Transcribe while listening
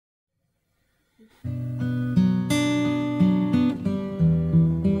Hello,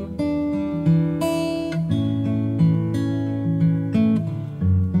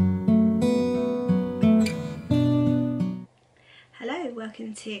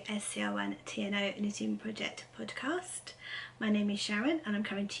 welcome to scr1tno Knitting Project podcast. My name is Sharon and I'm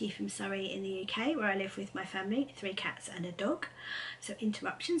coming to you from Surrey in the UK, where I live with my family, 3 cats and a dog, so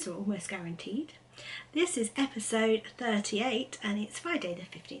interruptions are almost guaranteed. This is episode 38 and it's Friday the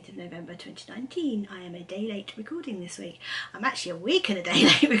 15th of November 2019. I am a day late recording this week. I'm actually a week and a day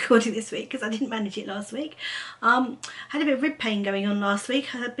late recording this week because I didn't manage it last week. Had a bit of rib pain going on last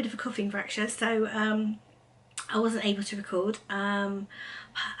week. I had a bit of a coughing fracture, so I wasn't able to record.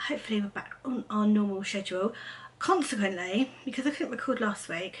 Hopefully we're back on our normal schedule. Consequently, because I couldn't record last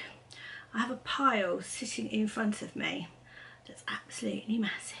week, I have a pile sitting in front of me that's absolutely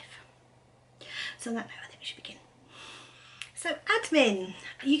massive. So on that note, I think we should begin. So admin,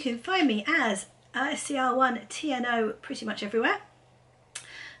 you can find me as scr1tno pretty much everywhere.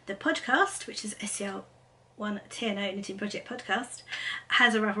 The podcast, which is scr1tno Knitting Project Podcast,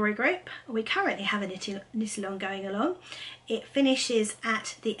 has a Ravelry Group. We currently have a knit-along going along. It finishes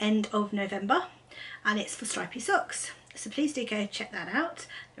at the end of November and it's for Stripy Socks. So please do go check that out.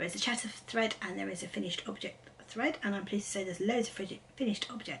 There is a chatter thread and there is a finished object thread, and I'm pleased to say there's loads of finished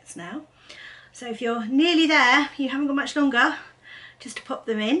objects now. So if you're nearly there, you haven't got much longer, just to pop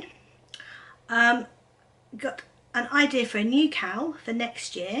them in. Got an idea for a new KAL for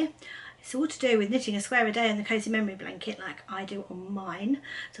next year. It's all to do with knitting a square a day on the Cozy Memory blanket like I do on mine.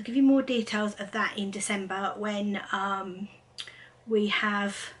 So I'll give you more details of that in December when we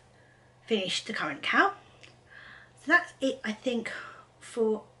have finished the current KAL. So that's it, I think,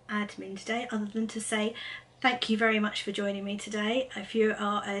 for admin today, other than to say thank you very much for joining me today. If you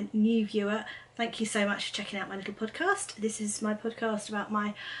are a new viewer, thank you so much for checking out my little podcast. This is my podcast about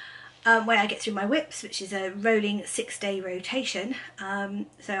my way I get through my whips, which is a rolling 6-day rotation. One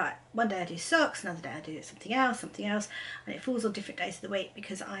day I do socks, another day I do something else, and it falls on different days of the week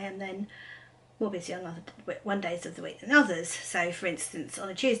because I am then more busy on one days of the week than others. So for instance, on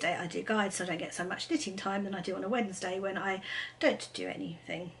a Tuesday I do guides, so I don't get so much knitting time than I do on a Wednesday when I don't do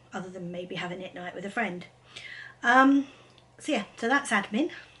anything other than maybe have a knit night with a friend. So that's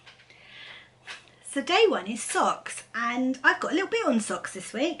admin. So day one is socks, and I've got a little bit on socks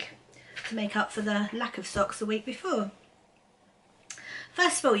this week to make up for the lack of socks the week before.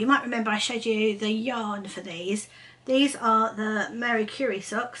 First of all, you might remember I showed you the yarn for these. These are the Marie Curie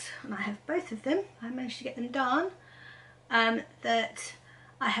socks, and I have both of them. I managed to get them done. That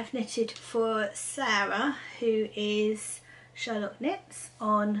I have knitted for Sarah, who is Sherlock Knits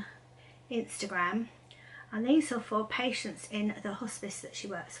on Instagram. And these are for patients in the hospice that she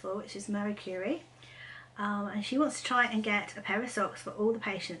works for, which is Marie Curie. And she wants to try and get a pair of socks for all the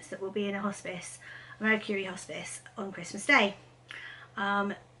patients that will be in a hospice, a Marie Curie hospice, on Christmas Day.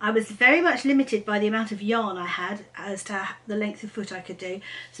 I was very much limited by the amount of yarn I had as to the length of foot I could do.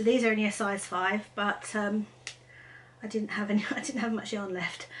 So these are only a size 5, but I didn't have much yarn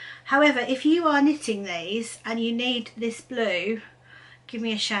left. However, if you are knitting these and you need this blue, give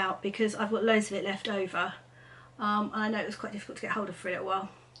me a shout because I've got loads of it left over. I know it was quite difficult to get hold of for a little while.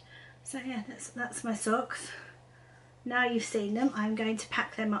 So yeah, that's my socks. Now you've seen them, I'm going to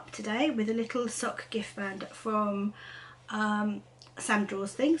pack them up today with a little sock gift band from Sam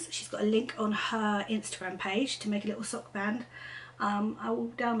Draws Things. She's got a link on her Instagram page to make a little sock band. I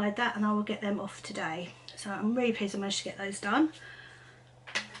will download that and I will get them off today. So I'm really pleased I managed to get those done.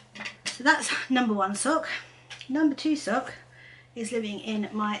 So that's number 1 sock. Number 2 sock is living in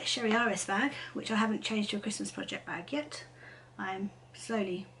my Sherry Iris bag, which I haven't changed to a Christmas project bag yet. I'm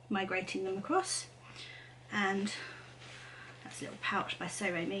slowly migrating them across, and that's a little pouch by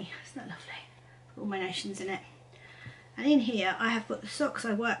So Me. Isn't that lovely? All my notions in it. And in here I have got the socks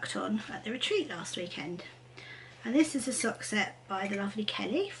I worked on at the retreat last weekend, and this is a sock set by the lovely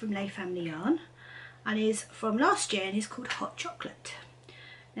Kelly from Lay Family Yarn, and is from last year and is called Hot Chocolate.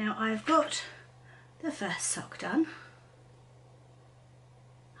 Now I've got the first sock done.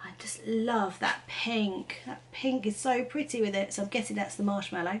 I just love that pink. That pink is so pretty with it, so I'm guessing that's the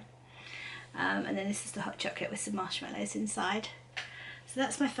marshmallow. And then this is the hot chocolate with some marshmallows inside. So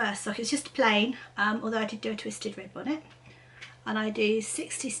that's my first sock. It's just plain, although I did do a twisted rib on it. And I do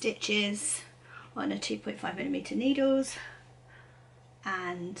 60 stitches on a 2.5mm needles.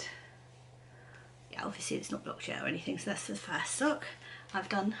 And yeah, obviously it's not blocked yet or anything, so that's the first sock. I've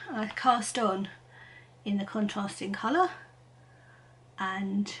done a cast on in the contrasting colour,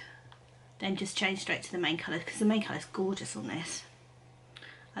 and then just change straight to the main colour because the main colour is gorgeous on this.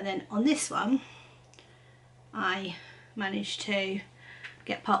 And then on this one I managed to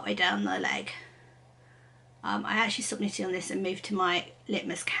get part way down the leg I actually stopped knitting on this and moved to my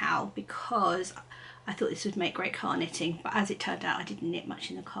Litmus KAL because I thought this would make great car knitting, but as it turned out I didn't knit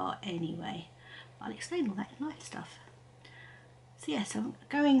much in the car anyway. But I'll explain all that in life stuff. So yes, I'm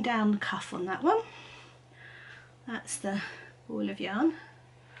going down the cuff on that one. That's the ball of yarn.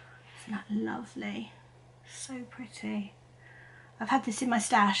 Isn't that lovely? So pretty. I've had this in my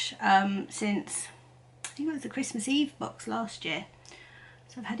stash since, I think it was the Christmas Eve box last year.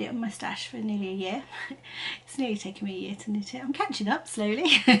 So I've had it on my stash for nearly a year. It's nearly taken me a year to knit it. I'm catching up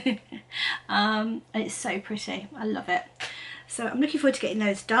slowly. It's so pretty. I love it. So I'm looking forward to getting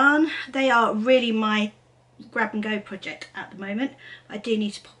those done. They are really my grab and go project at the moment. I do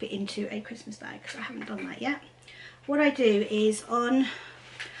need to pop it into a Christmas bag because I haven't done that yet. What I do is on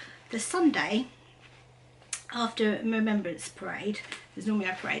the Sunday after Remembrance Parade, because normally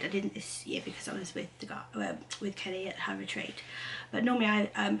I parade, I didn't this year because I was with the with Kelly at her retreat, but normally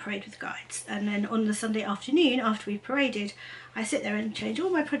I parade with the guides, and then on the Sunday afternoon after we paraded I sit there and change all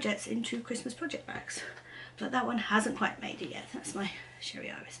my projects into Christmas project bags. But that one hasn't quite made it yet. That's my Sherry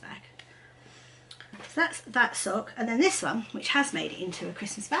Iris bag. So that's that sock, and then this one which has made it into a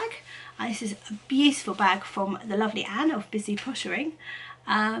Christmas bag, and this is a beautiful bag from the lovely Anne of Busy Pottering,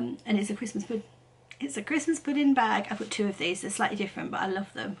 and it's a Christmas pudding bag. I've got two of these. They're slightly different, but I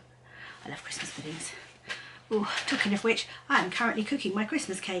love them. I love Christmas puddings. Oh, talking of which, I am currently cooking my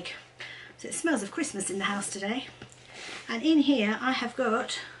Christmas cake. So it smells of Christmas in the house today. And in here I have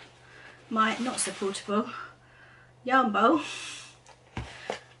got my not so portable yarn bowl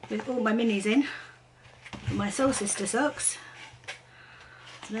with all my minis in for my Soul Sister socks.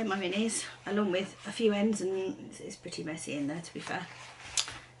 So they're my minis, along with a few ends, and it's pretty messy in there to be fair.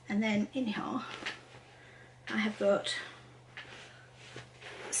 And then in here I have got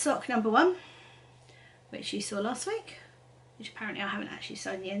sock number 1, which you saw last week, which apparently I haven't actually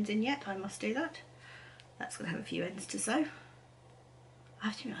sewn the ends in yet. I must do that. That's going to have a few ends to sew. I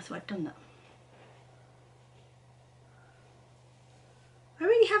have to admit, I thought I'd done that. I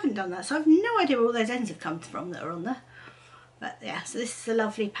really haven't done that, so I've no idea where all those ends have come from that are on there. But yeah, so this is a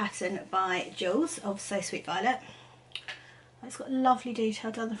lovely pattern by Jules of So Sweet Violet. It's got lovely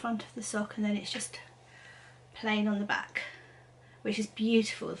detail down the front of the sock, and then it's just plain on the back, which is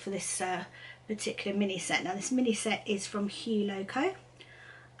beautiful for this particular mini set. Now this mini set is from Hugh Loco,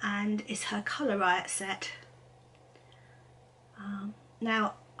 and it's her Colour Riot set.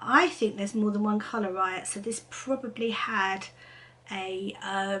 Now I think there's more than one Colour Riot, so this probably had a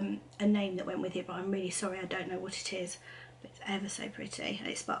name that went with it, but I'm really sorry, I don't know what it is. But it's ever so pretty, and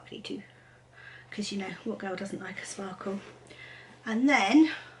it's sparkly too, because you know, what girl doesn't like a sparkle. And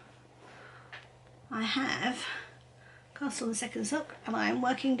then I have cast on the second sock, and I am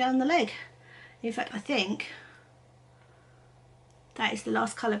working down the leg. In fact, I think that is the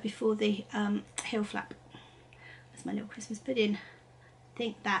last colour before the heel flap. That's my little Christmas pudding. I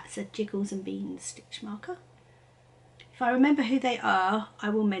think that's a Jiggles and Beans stitch marker. If I remember who they are, I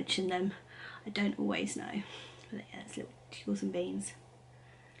will mention them. I don't always know. But yeah, it's little Jiggles and Beans.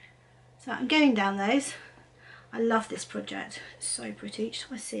 So I'm going down those. I love this project. It's so pretty. Each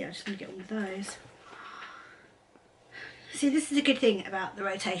time I see it, I just want to get one of those. See, this is a good thing about the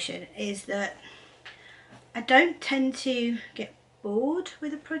rotation, is that I don't tend to get bored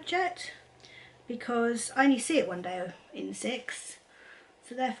with a project because I only see it one day in 6.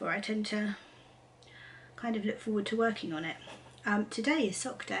 So therefore I tend to kind of look forward to working on it. Today is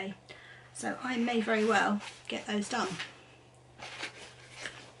sock day, so I may very well get those done.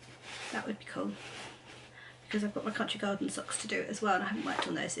 That would be cool, because I've got my Country Garden socks to do as well, and I haven't worked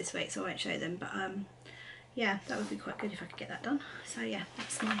on those this week, so I won't show them, but yeah, that would be quite good if I could get that done. So yeah,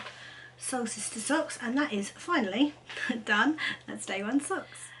 that's my Soul Sister socks, and that is finally done. That's day 1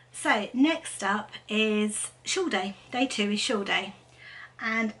 socks. So next up is shawl day. Day 2 is shawl day,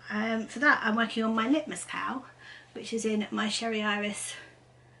 and for that I'm working on my Litmus KAL, which is in my Sherry Iris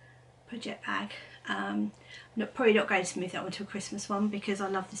project bag. I'm probably not going to move that one to a Christmas one because I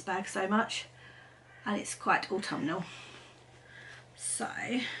love this bag so much, and it's quite autumnal. So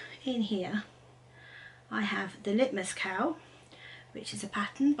in here I have the Litmus KAL, which is a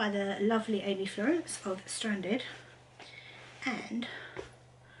pattern by the lovely Amy Florence of Stranded, and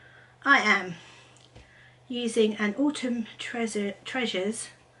I am using an Autumn Treasures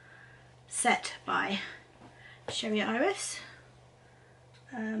set by Sherry Iris.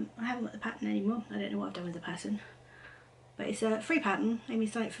 I haven't got the pattern anymore. I don't know what I've done with the pattern, but it's a free pattern.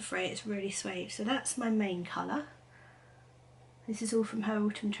 Amy's done it for free. It's really sweet. So that's my main colour. This is all from her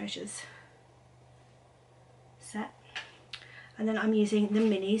Autumn Treasures set, and then I'm using the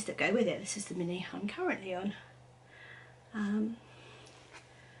minis that go with it. This is the mini I'm currently on, and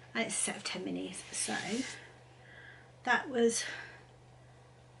it's a set of 10 minis. So that was,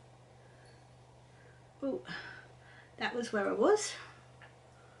 oh, that was where I was.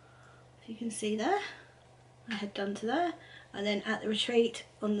 If you can see there, I had done to there, and then at the retreat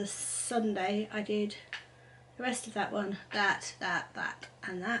on the Sunday I did the rest of that one, that,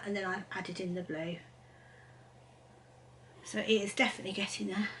 and that, and then I added in the blue. So it is definitely getting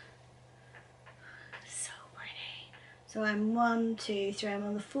there. So pretty. So I'm 1, 2, 3, I'm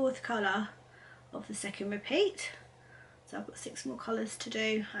on the 4th colour of the second repeat. So I've got 6 more colours to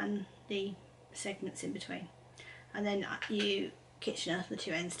do and the segments in between. And then you Kitchener the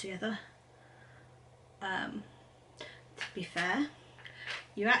 2 ends together. To be fair,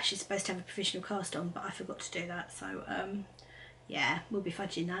 you're actually supposed to have a provisional cast on, but I forgot to do that, so yeah, we'll be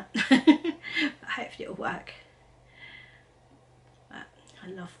fudging that. But hopefully it'll work. But I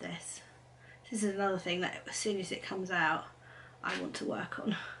love this. This is another thing that as soon as it comes out I want to work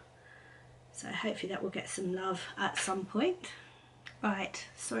on, so hopefully that will get some love at some point. Right,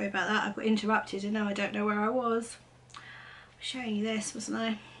 sorry about that, I got interrupted and now I don't know where I was. I was showing you this, wasn't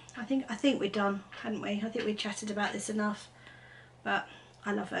I? I think we're done, hadn't we? I think we chatted about this enough, but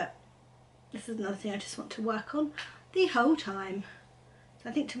I love it. This is another thing I just want to work on the whole time. So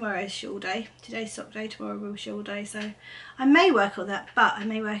I think tomorrow's shawl day. Today's sock day, tomorrow will shawl day. So I may work on that, but I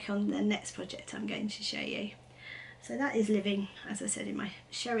may work on the next project I'm going to show you. So that is living, as I said, in my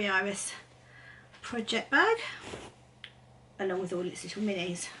Sherry Iris project bag, along with all its little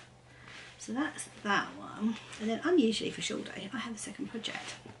minis. So that's that one. And then unusually for shawl day, I have a second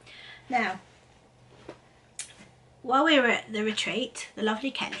project. Now, while we were at the retreat, the lovely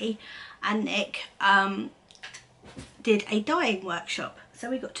Kelly and Nick did a dyeing workshop. So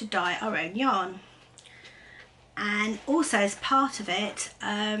we got to dye our own yarn. And also as part of it,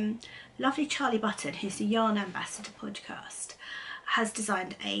 lovely Charlie Button, who's the Yarn Ambassador podcast, has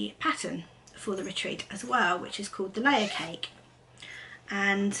designed a pattern for the retreat as well, which is called the Layer Cake.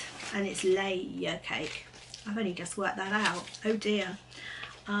 And it's layer cake. I've only just worked that out. Oh dear.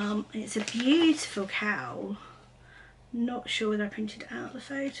 It's a beautiful cowl. Not sure whether I printed out the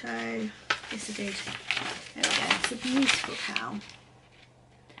photo. Yes I did. There we go. It's a beautiful cowl.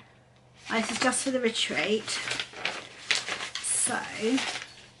 This is just for the retreat. So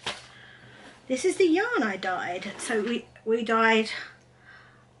this is the yarn I dyed. So we dyed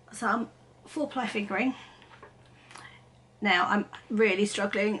some 4-ply fingering. Now I'm really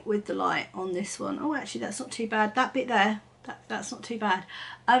struggling with the light on this one. Oh, actually that's not too bad. That bit there, that's not too bad.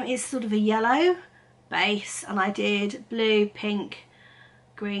 It's sort of a yellow base, and I did blue, pink,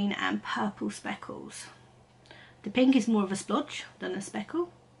 green and purple speckles. The pink is more of a splodge than a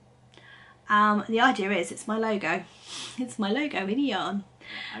speckle. The idea is it's my logo. It's my logo in yarn.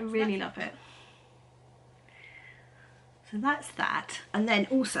 I really love it. So that's that. And then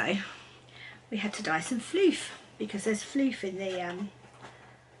also we had to dye some floof, because there's floof in the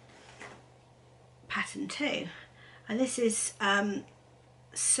pattern too. And this is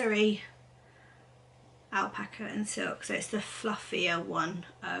Surrey alpaca and silk, so it's the fluffier one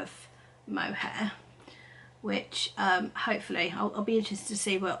of mohair, which hopefully I'll be interested to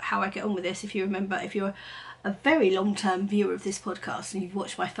see how I get on with this. If you remember, if you're a very long-term viewer of this podcast and you've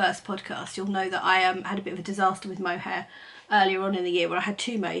watched my first podcast, you'll know that I had a bit of a disaster with mohair earlier on in the year, where I had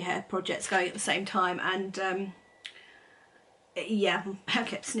 2 mohair projects going at the same time, and yeah, I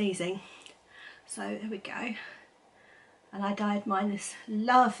kept sneezing. So there we go. And I dyed mine this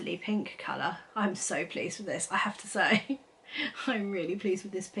lovely pink colour. I'm so pleased with this, I have to say. I'm really pleased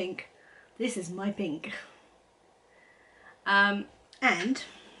with this pink. This is my pink. And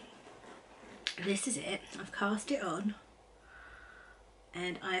this is it. I've cast it on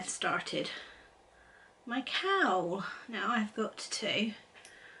and I have started my cowl. Now I've got to,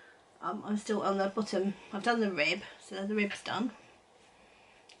 I'm still on the bottom. I've done the rib, so the rib's done.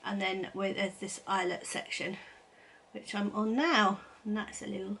 And then there's this eyelet section, which I'm on now, and that's a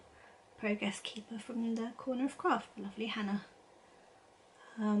little progress keeper from the Corner of Craft, lovely Hannah.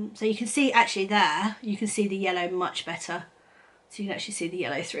 So you can see actually there, you can see the yellow much better, so you can actually see the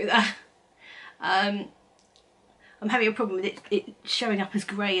yellow through there. I'm having a problem with it showing up as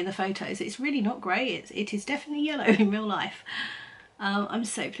grey in the photos. It's really not grey, it is definitely yellow in real life. I'm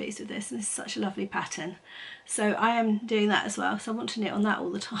so pleased with this, and this is such a lovely pattern. So I am doing that as well, so I want to knit on that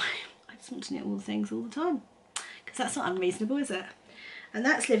all the time. I just want to knit all the things all the time, because that's not unreasonable, is it? And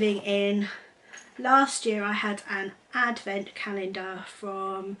that's living in, last year I had an advent calendar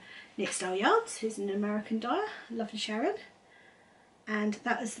from Knit Style Yarns, who's an American dyer, lovely Sharon. And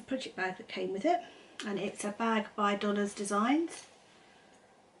that was the project bag that came with it. And it's a bag by Donna's Designs,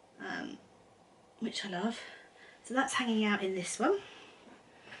 which I love. So that's hanging out in this one.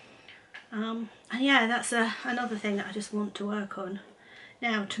 And yeah, that's another thing that I just want to work on.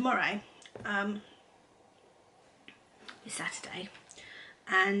 Now tomorrow is Saturday,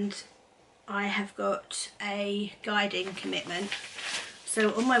 and I have got a guiding commitment.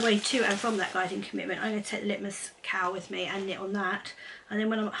 So on my way to and from that guiding commitment, I'm going to take the litmus KAL with me and knit on that. And then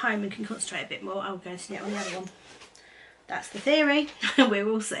when I'm at home and can concentrate a bit more, I'm going to knit on the other one. That's the theory. We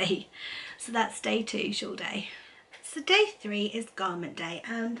will see. So that's day 2, shawl day. So day 3 is garment day,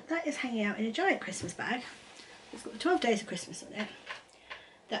 and that is hanging out in a giant Christmas bag. It's got the 12 Days of Christmas on it.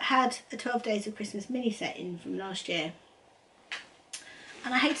 That had a 12 Days of Christmas mini set in from last year.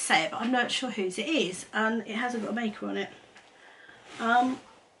 And I hate to say it, but I'm not sure whose it is, and it hasn't got a maker on it. I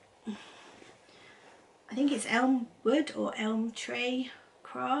think it's Elm Wood or Elm Tree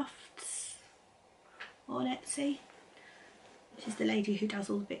Crafts on Etsy, which is the lady who does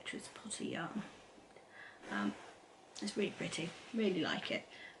all the Victor's Potter yarn. It's really pretty, really like it.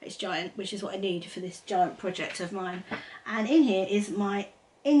 It's giant, which is what I need for this giant project of mine. And in here is my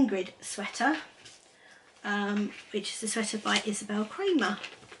Ingrid sweater, which is a sweater by Isabel Kramer.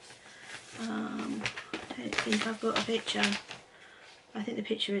 I don't think I've got a picture. I think the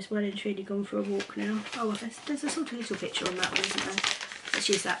picture is well and truly gone for a walk now. Oh, well, there's a sort of little picture on that one, isn't there? Let's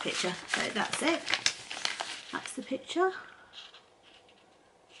use that picture. So that's it. That's the picture.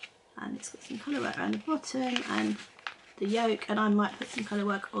 And it's got some colour work around the bottom and the yoke, and I might put some colour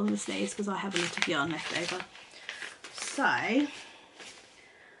work on the sleeves because I have a lot of yarn left over. So I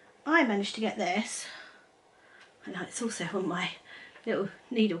managed to get this. I know it's also on my little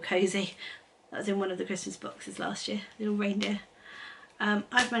needle cozy that was in one of the Christmas boxes last year, little reindeer.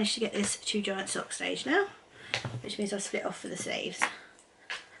 I've managed to get this 2 giant sock stage now, which means I've split off for the sleeves.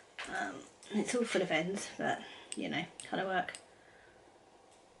 It's all full of ends, but you know, colour work.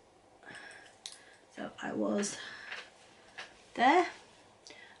 So I was there,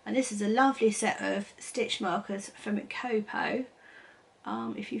 and this is a lovely set of stitch markers from Copo.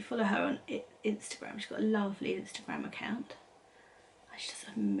 If you follow her on Instagram, she's got a lovely Instagram account. She does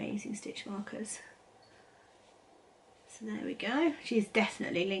amazing stitch markers. So there we go. She's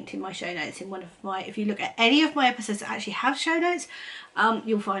definitely linked in my show notes in one of my, if you look at any of my episodes that actually have show notes,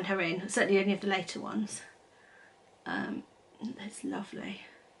 you'll find her in, certainly any of the later ones. That's lovely.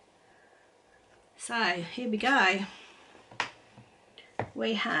 So here we go.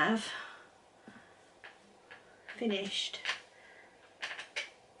 We have finished.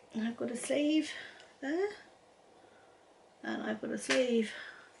 And I've got a sleeve there, and I've got a sleeve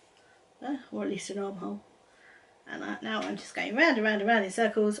there, or at least an armhole. And now I'm just going round and round and round in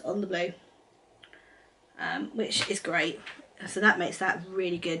circles on the blue, which is great. So that makes that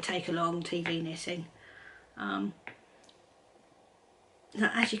really good take along TV knitting. Now,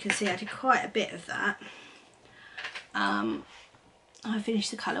 as you can see, I did quite a bit of that. I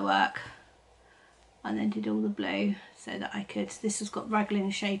finished the colour work and then did all the blue so that I could, this has got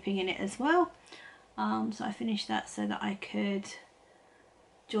raglan shaping in it as well. So I finished that so that I could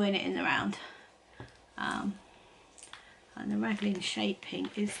join it in the round. And the raglan shaping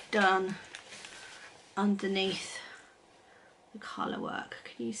is done underneath the colour work.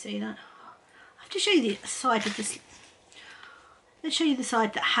 Can you see that? I have to show you the side of this. Let's show you the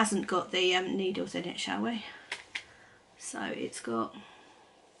side that hasn't got the needles in it, shall we? So it's got,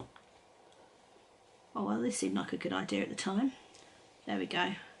 oh well, this seemed like a good idea at the time. There we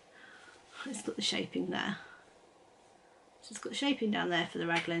go. It's got the shaping there. So it's got the shaping down there for the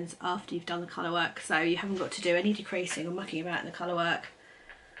raglans after you've done the colour work, so you haven't got to do any decreasing or mucking about in the colour work.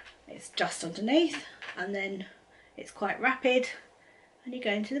 It's just underneath, and then it's quite rapid, and you go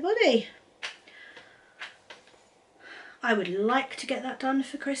into the body. I would like to get that done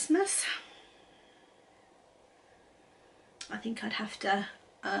for Christmas. I think I'd have to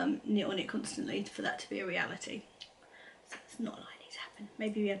knit on it constantly for that to be a reality. So it's not likely to happen.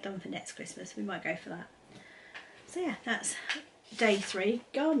 Maybe we have done for next Christmas. We might go for that. So yeah, that's day 3,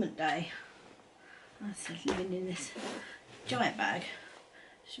 garment day. That's living in this giant bag.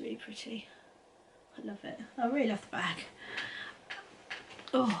 It's really pretty. I love it. I really love the bag.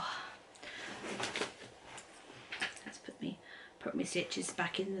 Oh, let's put my stitches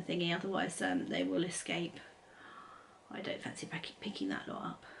back in the thingy, otherwise they will escape. I don't fancy picking that lot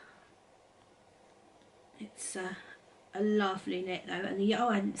up. It's a lovely knit though, and the, oh,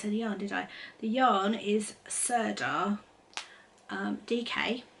 I didn't say the yarn, did I? The yarn is Sirdar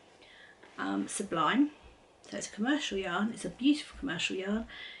DK Sublime. So it's a commercial yarn. It's a beautiful commercial yarn.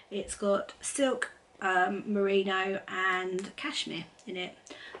 It's got silk, merino and cashmere in it.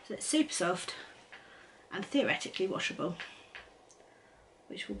 So it's super soft and theoretically washable,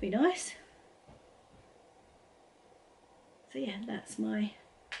 which will be nice. So yeah, that's my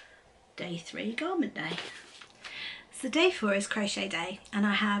day 3 garment day. So day 4 is crochet day, and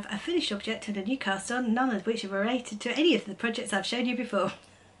I have a finished object and a new cast on, none of which are related to any of the projects I've shown you before.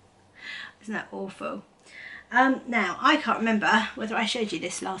 Isn't that awful? Now, I can't remember whether I showed you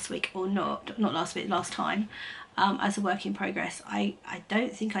this last week or not last week, last time, as a work in progress. I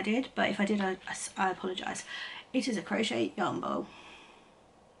don't think I did, but if I did, I apologise. It is a crochet yarn bowl.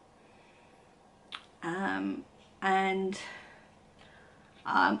 And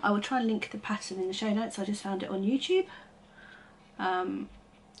I will try and link the pattern in the show notes. I just found it on YouTube,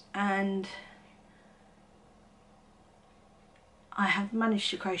 and I have managed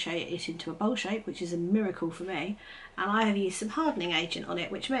to crochet it into a bowl shape, which is a miracle for me, and I have used some hardening agent on it,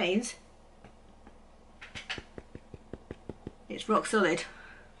 which means it's rock solid.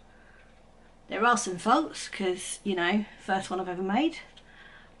 There are some faults because, you know, first one I've ever made,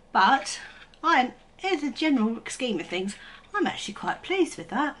 but in the general scheme of things, I'm actually quite pleased with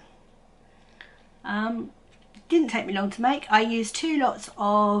that. Didn't take me long to make. I used 2 lots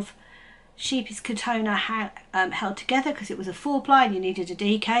of Sheepy's Katona held together because it was a 4-ply and you needed a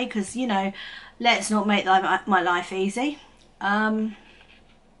DK because, you know, let's not make my life easy. And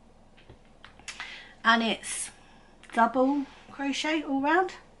it's double crochet all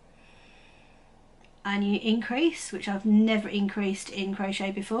round, and you increase, which I've never increased in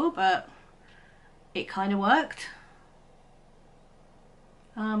crochet before, but it kind of worked.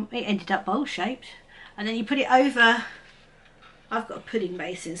 It ended up bowl shaped, and then you put it over. I've got a pudding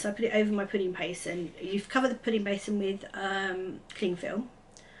basin, so I put it over my pudding basin. You've covered the pudding basin with cling film,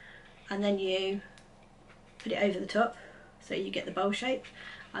 and then you put it over the top so you get the bowl shape,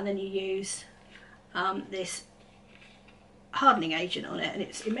 and then you use this hardening agent on it, and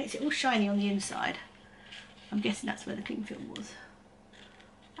it makes it all shiny on the inside. I'm guessing that's where the cling film was,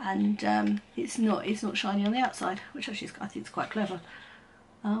 and it's not shiny on the outside, which actually I think is quite clever.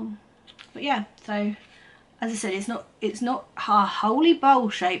 But yeah, so as I said, it's not wholly bowl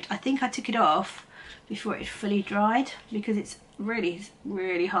shaped. I think I took it off before it fully dried because it's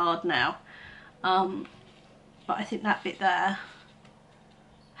really hard now. But I think that bit there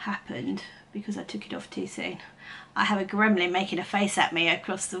happened because I took it off too soon. I have a gremlin making a face at me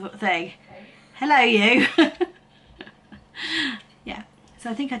across the thing. Hello, you. Yeah, so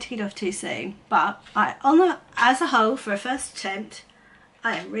I think I took it off too soon, but as a whole, for a first attempt,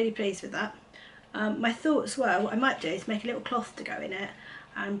 I am really pleased with that. My thoughts were, what I might do is make a little cloth to go in it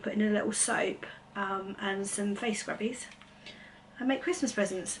and put in a little soap and some face scrubbies and make Christmas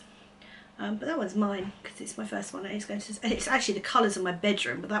presents. But that one's mine because it's my first one. It's actually the colours of my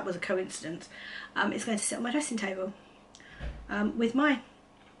bedroom, but that was a coincidence. It's going to sit on my dressing table with my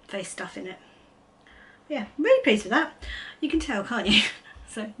face stuff in it. Yeah, I'm really pleased with that. You can tell, can't you?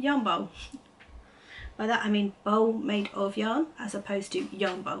 So, yarn bowl. By that I mean bowl made of yarn as opposed to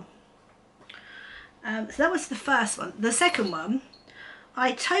yarn bowl. So that was the first one. The second one,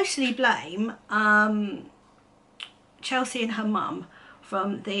 I totally blame Chelsea and her mum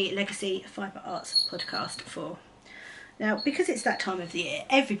from the Legacy Fibre Arts podcast for. Now, because it's that time of the year,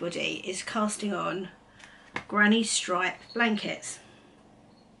 everybody is casting on granny stripe blankets.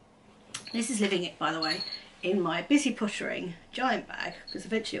 This is living it, by the way, in my busy pottering giant bag, because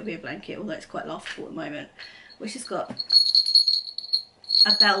eventually it'll be a blanket, although it's quite laughable at the moment, which has got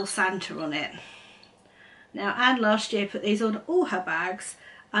a bell Santa on it. Now, Anne last year put these on all her bags,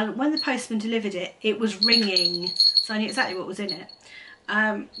 and when the postman delivered it, it was ringing, so I knew exactly what was in it.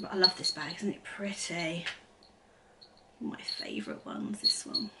 But I love this bag, isn't it pretty? One of my favourite ones, this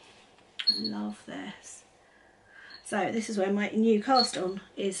one. I love this. So this is where my new cast on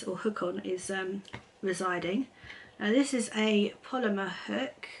is, or hook on, is residing. Now this is a polymer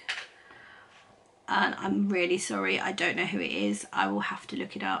hook, and I'm really sorry, I don't know who it is. I will have to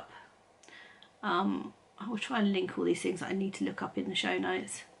look it up. I will try and link all these things that I need to look up in the show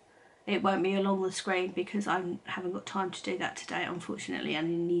notes. It won't be along the screen because I haven't got time to do that today, unfortunately, and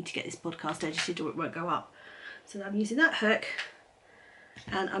I need to get this podcast edited or it won't go up. So I'm using that hook,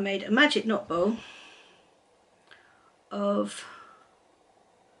 and I made a magic knot ball of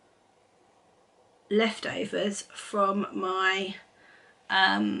leftovers from my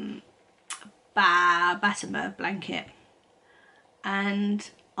Battenberg blanket, and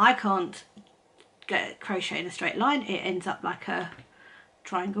I can't get crochet in a straight line. It ends up like a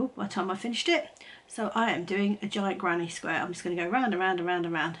triangle by the time I finished it, so I am doing a giant granny square. I'm just going to go round and round and round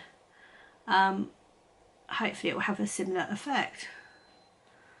and round. Hopefully it will have a similar effect.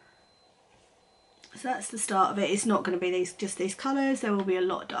 So that's the start of it. It's not going to be just these colours. There will be a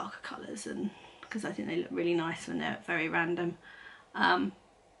lot darker colours, and because I think they look really nice when they're very random. But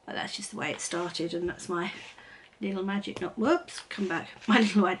that's just the way it started, and that's my little magic knot, whoops, come back, my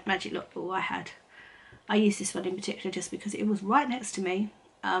little magic knot ball I had. I used this one in particular just because it was right next to me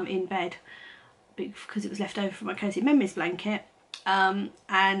in bed, because it was left over from my Cozy Memories blanket,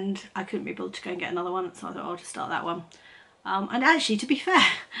 and I couldn't be able to go and get another one, so I thought I'll just start that one. And actually, to be fair,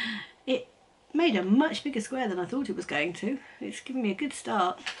 it made a much bigger square than I thought it was going to. It's given me a good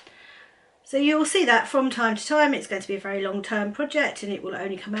start. So you'll see that from time to time. It's going to be a very long-term project and it will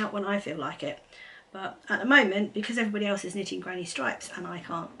only come out when I feel like it. But at the moment, because everybody else is knitting granny stripes and I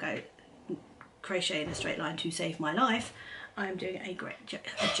can't go crochet in a straight line to save my life, I'm doing a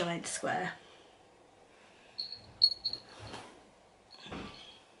giant square.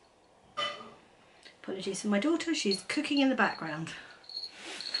 Apologies for my daughter, she's cooking in the background.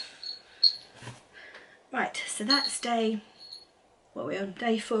 Right, so that's day, what are we on?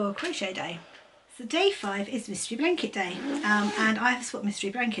 Day 4, crochet day. So day 5 is mystery blanket day, and I have swapped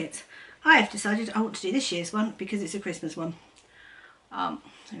mystery blankets. I have decided I want to do this year's one because it's a Christmas one.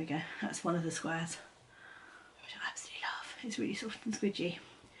 There we go, that's one of the squares, which I absolutely love. It's really soft and squidgy.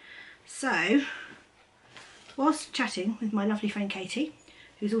 So, whilst chatting with my lovely friend Katie,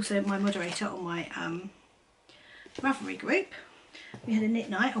 who's also my moderator on my Ravelry group, we had a knit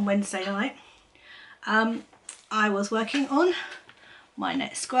night on Wednesday night. I was working on my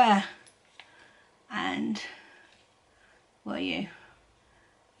next square, and were you?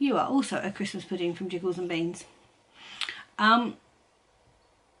 You are also a Christmas pudding from Jiggles and Beans.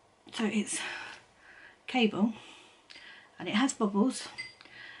 So it's cable and it has bubbles,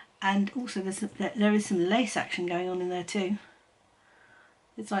 and also there is some lace action going on in there too.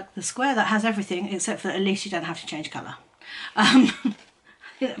 It's like the square that has everything except for at least you don't have to change colour. I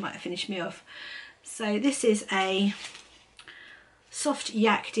think that might have finished me off. So this is a soft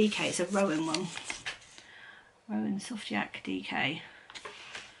yak DK, it's a Rowan one. Rowan soft yak DK,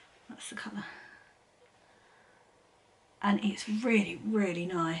 that's the colour. And it's really, really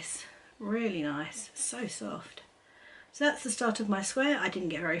nice, so soft. So that's the start of my square. I didn't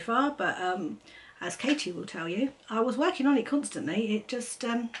get very far, but as Katie will tell you, I was working on it constantly. It just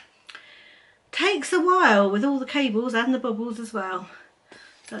takes a while with all the cables and the bubbles as well.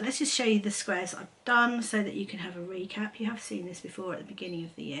 So let's just show you the squares I've done so that you can have a recap. You have seen this before at the beginning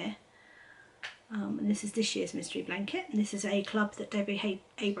of the year. And this is this year's mystery blanket. And this is a club that Debbie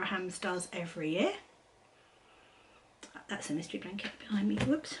Abrahams does every year. That's a mystery blanket behind me.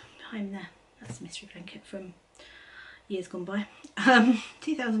 Whoops, behind there. That's a mystery blanket from years gone by.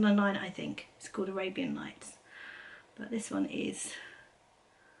 2009, I think. It's called Arabian Nights. But this one is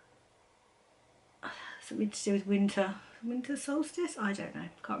something to do with winter solstice. I don't know.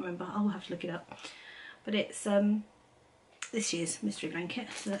 Can't remember. I'll have to look it up. But it's this year's mystery blanket.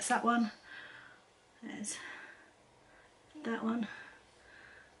 So that's that one. There's that one.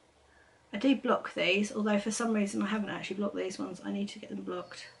 I do block these, although for some reason I haven't actually blocked these ones. I need to get them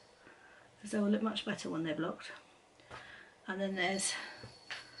blocked because they will look much better when they're blocked. And then there's,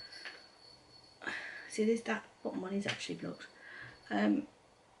 see, that bottom one is actually blocked.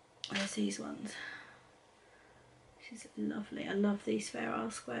 There's these ones. This is lovely. I love these Fair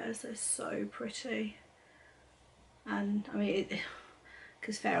Isle squares. They're so pretty. And I mean,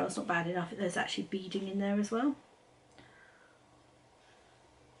 because Fair Isle's not bad enough, there's actually beading in there as well.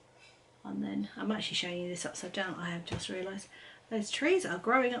 And then I'm actually showing you this upside down. I have just realised those trees are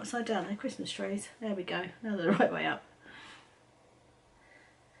growing upside down. They're Christmas trees. There we go. Now they're the right way up.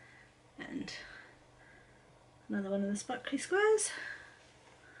 And another one of the sparkly squares.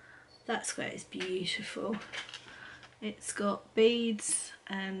 That square is beautiful. It's got beads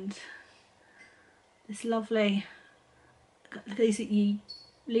and this lovely, look at these, that you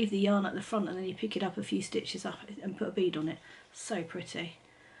leave the yarn at the front and then you pick it up a few stitches up and put a bead on it. So pretty.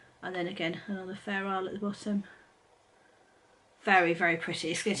 And then again another Fair Isle at the bottom. Very, very pretty.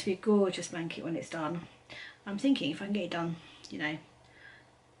 It's going to be a gorgeous blanket when it's done. I'm thinking if I can get it done, you know,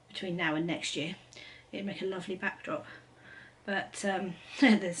 between now and next year, it'd make a lovely backdrop. But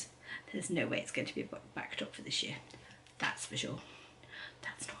there's no way it's going to be a backdrop for this year. That's for sure.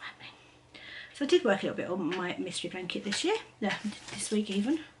 That's not happening. So I did work a little bit on my mystery blanket this year, this week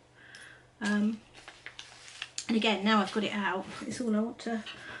even. And again, now I've got it out, it's all I want to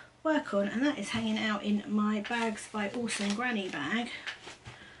work on, and that is hanging out in my Bags by Awesome Granny bag.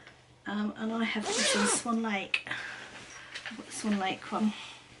 And I have this in Swan Lake. I've got the Swan Lake one.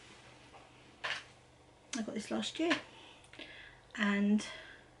 I got this last year, and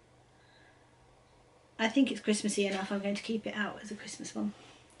I think it's Christmassy enough. I'm going to keep it out as a Christmas one.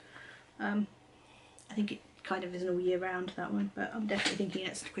 I think it kind of is an all year round, that one, but I'm definitely thinking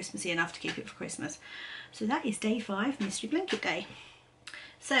it's Christmassy enough to keep it for Christmas. So that is day 5, mystery blanket day.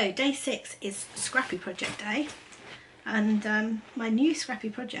 So day 6 is scrappy project day, And my new scrappy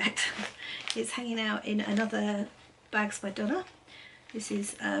project is hanging out in another Bags by Donna. This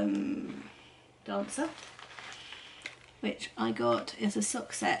is Dancer, which I got as a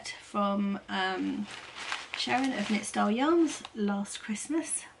sock set from Sharon of Knit Style Yarns last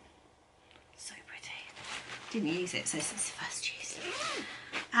Christmas. So pretty. Didn't use it, so this is the first use.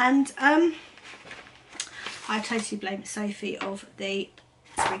 And I totally blame Sophie of the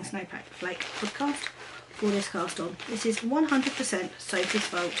Spring Snowflake podcast for this cast on. This is 100% Sophie's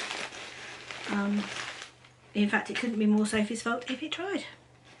fault. In fact, it couldn't be more Sophie's fault if it tried.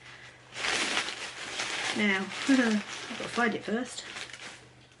 Now, I've got to find it first.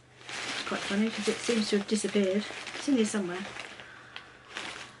 It's quite funny because it seems to have disappeared. It's in here somewhere.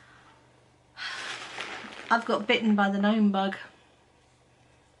 I've got bitten by the gnome bug.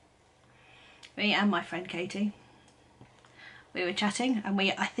 Me and my friend Katie. We were chatting and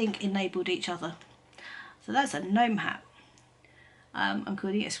we, I think, enabled each other. So that's a gnome hat. I'm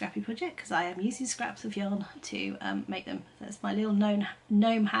calling it a scrappy project because I am using scraps of yarn to make them. That's my little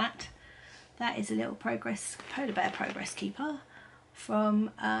gnome hat. That is a little polar bear progress keeper from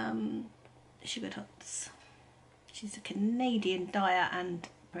Sugar Tots. She's a Canadian dyer and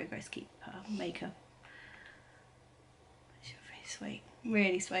progress keeper maker. She's really sweet,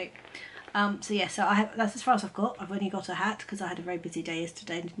 really sweet. So yeah, so that's as far as I've got. I've only got a hat because I had a very busy day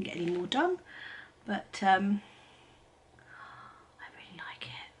yesterday and didn't get any more done. But I really like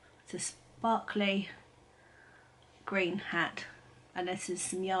it. It's a sparkly green hat, and this is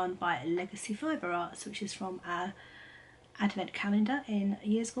some yarn by Legacy Fibre Arts, which is from our advent calendar in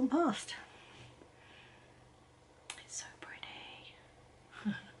years gone past. It's so pretty.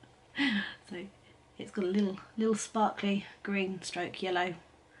 So it's got a little sparkly green stroke yellow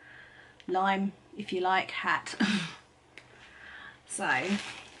lime, if you like, hat. So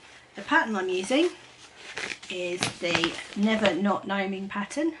the pattern I'm using is the Never Not Gnoming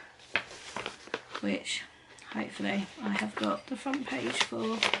pattern, which hopefully I have got the front page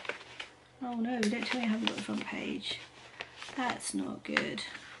for. Oh no, don't tell me I haven't got the front page. That's not good.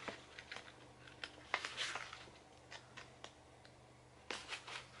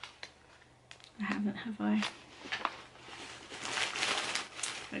 I haven't, have I?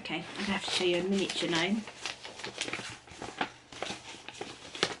 Okay, I'm going to have to show you a miniature gnome.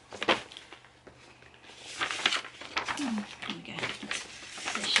 There we go.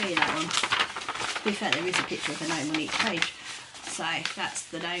 Let's show you that one. To be fair, there is a picture of a gnome on each page. So that's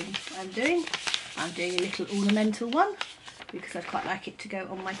the gnome I'm doing. I'm doing a little ornamental one because I'd quite like it to go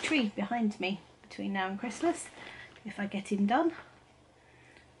on my tree behind me between now and Christmas if I get him done.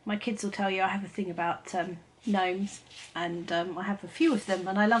 My kids will tell you I have a thing about gnomes, and I have a few of them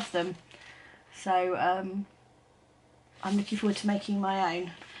and I love them. So I'm looking forward to making my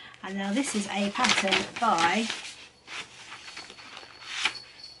own. And now this is a pattern by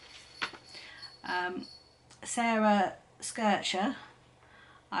Sarah Skircher.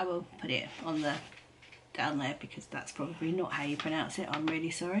 I will put it on the down there because that's probably not how you pronounce it. I'm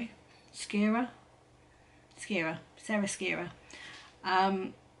really sorry. Sarah Skira.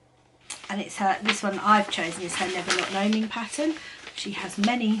 And it's her. This one I've chosen is her Never Not Gnoming pattern. She has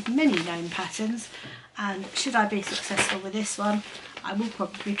many gnome patterns, and should I be successful with this one, I will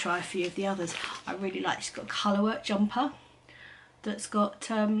probably try a few of the others. I really like. She's got a colourwork jumper that's got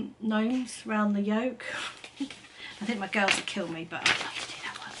gnomes around the yoke. I think my girls would kill me, but I'd love to do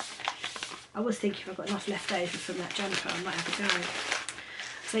that one. I was thinking if I've got enough left over from that jumper, I might have a go.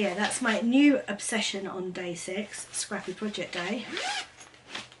 So yeah, that's my new obsession on day 6, Scrappy Project Day.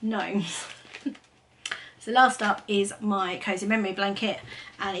 Gnomes. So last up is my Cozy Memory blanket,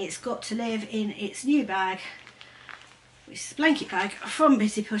 and it's got to live in its new bag, which is a blanket bag from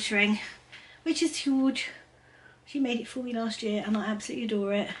Busy Puttering, which is huge. She made it for me last year and I absolutely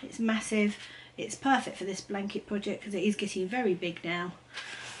adore it. It's massive. It's perfect for this blanket project because it is getting very big now,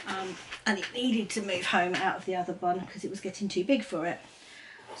 and it needed to move home out of the other one because it was getting too big for it.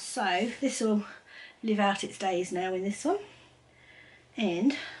 So this will live out its days now in this one.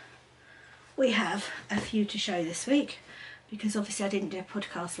 And we have a few to show this week because obviously I didn't do a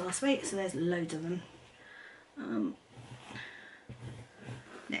podcast last week, so there's loads of them.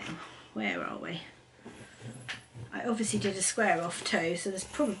 Now, where are we? I obviously did a square off too, so there's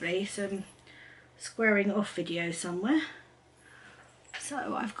probably some squaring off video somewhere.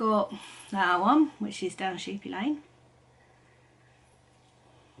 So I've got that one, which is down Sheepy Lane,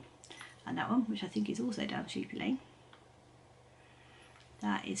 and that one, which I think is also down Sheepy Lane.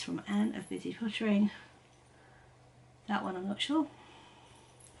 That is from Anne of Busy Puttering. That one I'm not sure.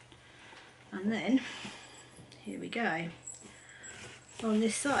 And then, here we go. On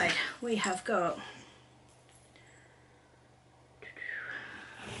this side we have got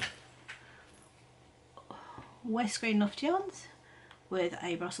West Green Loft yarns with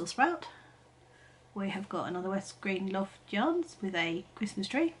a Brussels sprout. We have got another West Green Loft yarns with a Christmas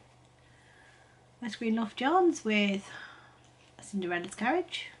tree. West Green Loft yarns with a Cinderella's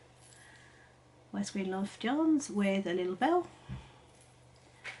carriage. West Green Loft yarns with a little bell.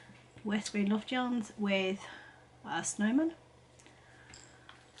 West Green Loft yarns with a snowman.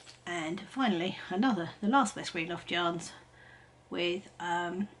 And finally the last West Green Loft yarns with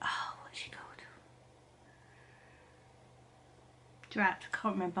oh, what's she called? Drat,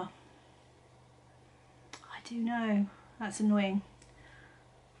 can't remember. I do know, that's annoying.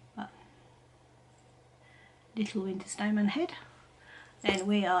 But little winter snowman head. Then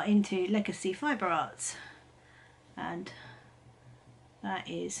we are into Legacy Fibre Arts, and that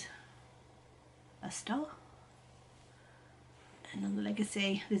is a star. Another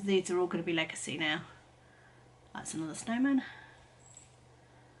Legacy. These are all going to be Legacy now. That's another snowman.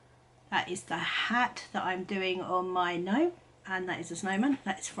 That is the hat that I'm doing on my gnome, and that is a snowman.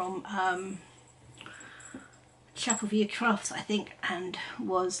 That's from Chapel View Crafts, I think, and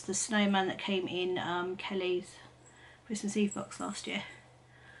was the snowman that came in Kelly's Christmas Eve box last year.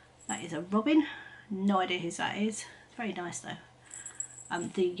 That is a robin. No idea whose that is. It's very nice though.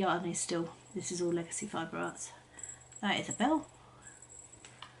 The yarn is still, this is all Legacy Fibre Arts. That is a bell.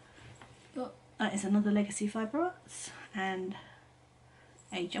 Oh, that is another Legacy Fibre Arts, and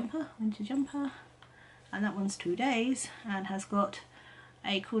a jumper, winter jumper, and that one's 2 days and has got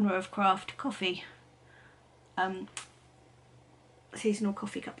a corner of craft coffee, seasonal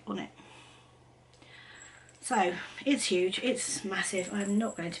coffee cup on it. So it's huge, it's massive. I'm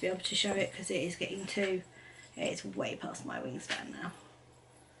not going to be able to show it because it is getting too, it's way past my wingspan now.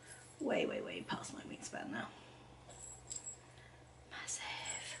 Way past my wingspan now. Massive.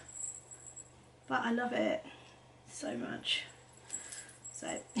 But I love it so much.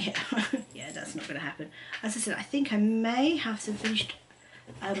 So yeah, yeah, that's not going to happen. As I said, I think I may have some finished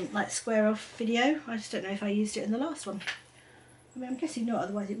like square off video. I just don't know if I used it in the last one. I mean, I'm guessing not,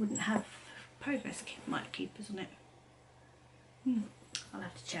 otherwise it wouldn't have progress mark keepers on it. I'll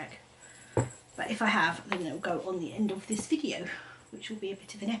have to check. But if I have, then it will go on the end of this video, which will be a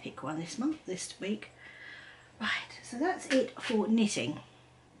bit of an epic one this week. Right, so that's it for knitting.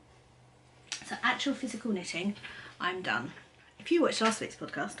 So actual physical knitting, I'm done. If you watched last week's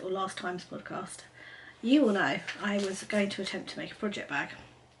podcast or last time's podcast, you will know I was going to attempt to make a project bag.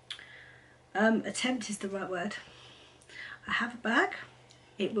 Attempt is the right word. I have a bag.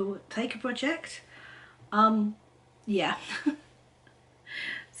 It will take a project. Yeah.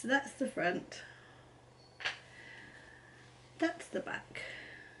 So that's the front. That's the back.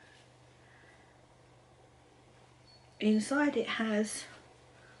 Inside it has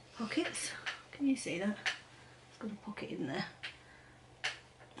pockets. Can you see that? It's got a pocket in there.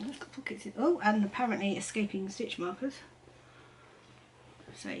 It's got pockets in, oh, and apparently escaping stitch markers.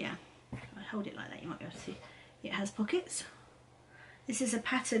 So yeah, if I hold it like that you might be able to see. It has pockets. This is a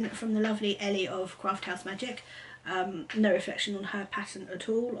pattern from the lovely Ellie of Craft House Magic. No reflection on her pattern at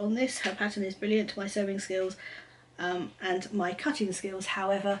all on this. Her pattern is brilliant. My sewing skills and my cutting skills,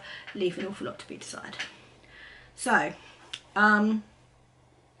 however, leave an awful lot to be desired. So,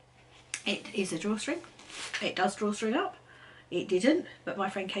 it is a drawstring. It does drawstring up. It didn't, but my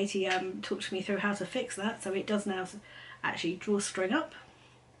friend Katie talked me through how to fix that, so it does now actually drawstring up,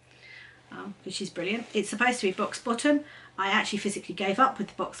 which is brilliant. It's supposed to be box bottom. I actually physically gave up with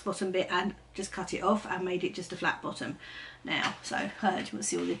the box bottom bit and just cut it off and made it just a flat bottom now. So you want to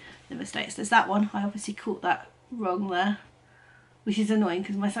see all the mistakes. There's that one. I obviously caught that wrong there, which is annoying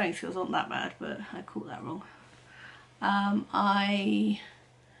because my sewing skills aren't that bad, but I caught that wrong. I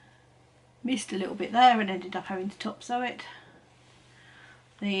missed a little bit there and ended up having to top sew it.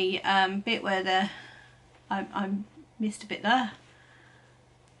 The bit where I missed a bit there.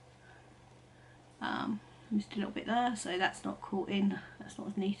 Missed a little bit there, so that's not caught in. That's not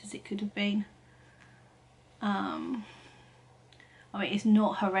as neat as it could have been. I mean, it's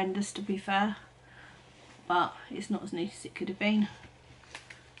not horrendous to be fair, but it's not as neat as it could have been.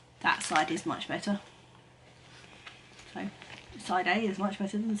 That side is much better. So side A is much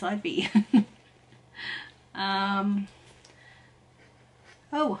better than side B.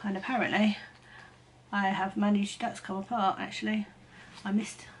 Oh, and apparently I have managed, that's come apart actually. I need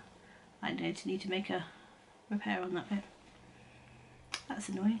to make a repair on that bit. That's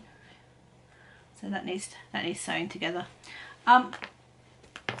annoying. So that needs sewing together. I'm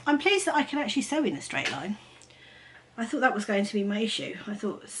pleased that I can actually sew in a straight line. I thought that was going to be my issue. I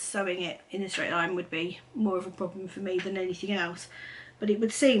thought sewing it in a straight line would be more of a problem for me than anything else. But it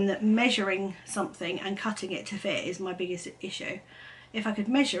would seem that measuring something and cutting it to fit is my biggest issue. If I could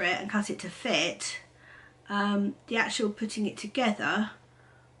measure it and cut it to fit, the actual putting it together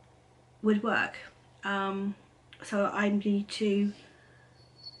would work. So I need to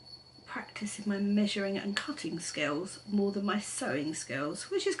practice in my measuring and cutting skills more than my sewing skills,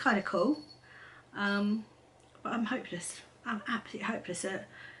 which is kind of cool. But I'm hopeless. I'm absolutely hopeless at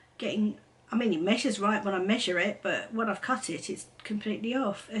getting, I mean, it measures right when I measure it, but when I've cut it, it's completely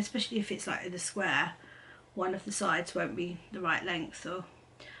off, especially if it's like in a square. One of the sides won't be the right length, or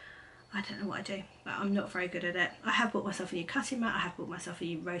I don't know what I do, but I'm not very good at it. I have bought myself a new cutting mat. I have bought myself a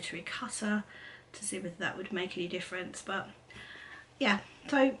new rotary cutter to see whether that would make any difference, but yeah,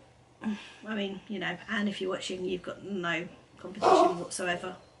 so I mean, you know, and if you're watching, you've got no competition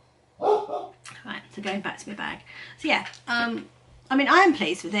whatsoever. Right, so going back to my bag. So yeah, I mean, I am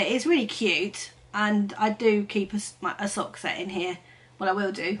pleased with it. It's really cute, and I do keep a sock set in here. Well, I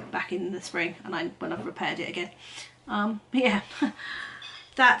will do back in the spring, and when I've repaired it again. But yeah,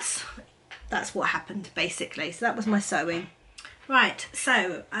 that's what happened basically. So that was my sewing. Right,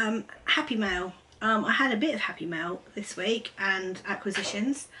 so happy mail. I had a bit of happy mail this week and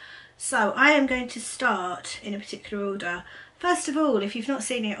acquisitions. So I am going to start in a particular order. First of all, if you've not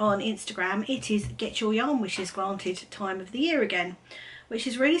seen it on Instagram, it is Get Your Yarn Wishes Granted time of the year again, which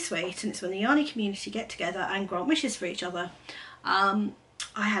is really sweet, and it's when the yarny community get together and grant wishes for each other. I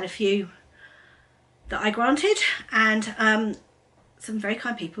had a few that I granted, and some very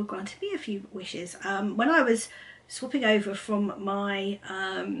kind people granted me a few wishes. When I was swapping over from my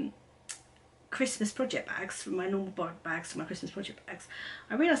Christmas project bags, from my normal bags to my Christmas project bags,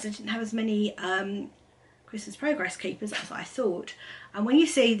 I realised I didn't have as many Christmas progress keepers as I thought. And when you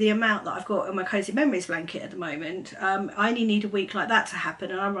see the amount that I've got in my Cozy Memories blanket at the moment, I only need a week like that to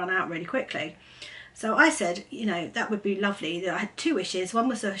happen, and I run out really quickly. So I said, you know, that would be lovely. I had two wishes. One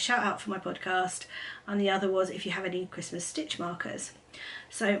was a shout out for my podcast, and the other was if you have any Christmas stitch markers.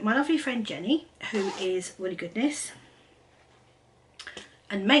 So my lovely friend Jenny, who is Woolly Goodness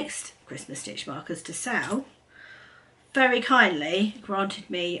and makes Christmas stitch markers to sell, very kindly granted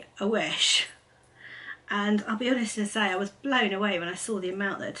me a wish. And I'll be honest and say I was blown away when I saw the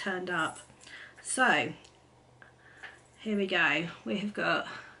amount that had turned up. So here we go. We have got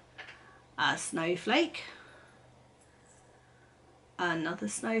a snowflake, another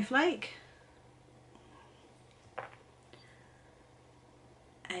snowflake,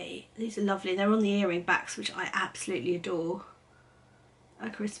 these are lovely, they're on the earring backs, which I absolutely adore,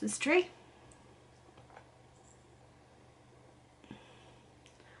 a Christmas tree,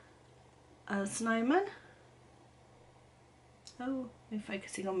 a snowman. Oh, we're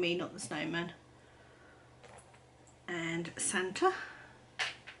focusing on me, not the snowman. And Santa. There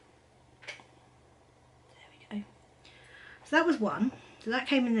we go. So that was one. So that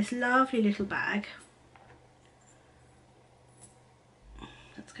came in this lovely little bag.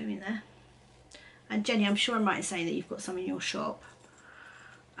 That's going in there. And Jenny, I'm sure I'm right in saying that you've got some in your shop.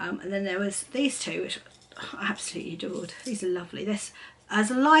 And then there was these two, which I absolutely adored. These are lovely. They're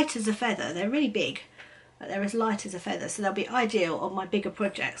as light as a feather. They're really big, but they're as light as a feather, so they'll be ideal on my bigger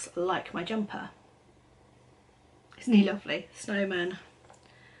projects like my jumper. Isn't he lovely? Snowman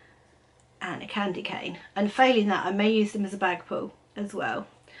and a candy cane. And failing that, I may use them as a bag pull as well,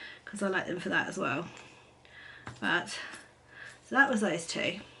 because I like them for that as well. But so that was those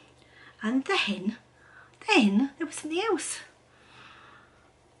two. And then there was something else.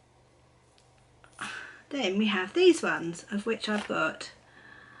 Then we have these ones, of which I've got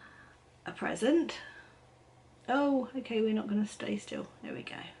a present. Oh, okay, we're not going to stay still. There we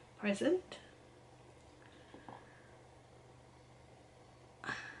go. Present.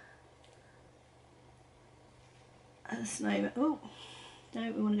 A snowman. Oh,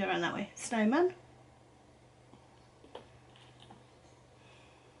 no, we want to go around that way. Snowman.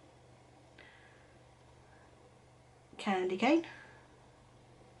 Candy cane.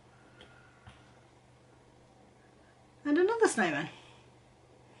 And another snowman.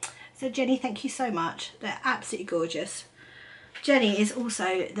 So Jenny, thank you so much. They're absolutely gorgeous. Jenny is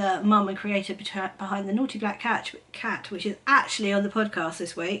also the mum and creator behind the Naughty Black Cat, which is actually on the podcast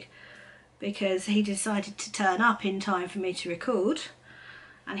this week, because he decided to turn up in time for me to record,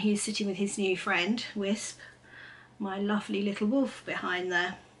 and he's sitting with his new friend Wisp, my lovely little wolf behind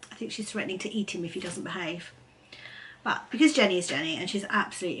there. I think she's threatening to eat him if he doesn't behave. But because Jenny is Jenny and she's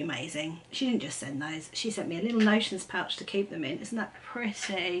absolutely amazing, she didn't just send those, she sent me a little notions pouch to keep them in. Isn't that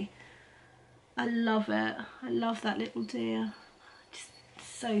pretty? I love it. I love that little deer. Just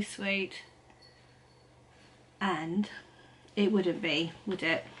so sweet. And it wouldn't be, would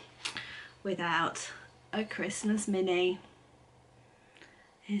it, without a Christmas mini.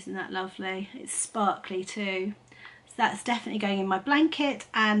 Isn't that lovely? It's sparkly too. So that's definitely going in my blanket,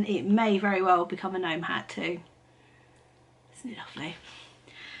 and it may very well become a gnome hat too. Isn't it lovely?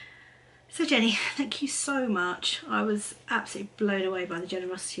 So Jenny, thank you so much. I was absolutely blown away by the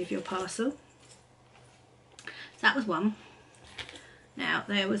generosity of your parcel. So that was one. Now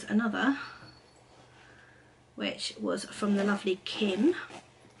there was another, which was from the lovely Kim.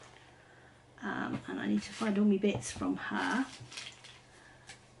 And I need to find all my bits from her.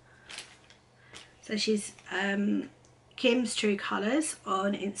 So she's Kim's True Colours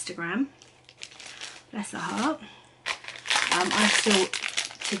on Instagram. Bless her heart. I'm still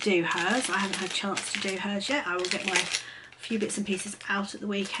to do hers. I haven't had a chance to do hers yet. I will get my few bits and pieces out at the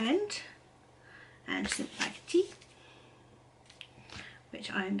weekend. And just a bag of tea,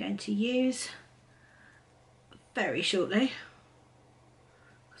 which I am going to use very shortly,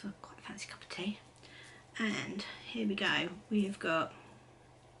 because I quite fancy a cup of tea. And here we go. We have got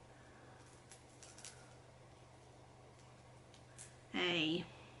a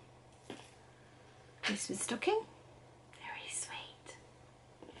Christmas stocking. Very sweet.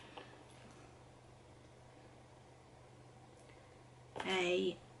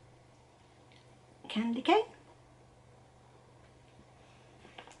 A candy cane.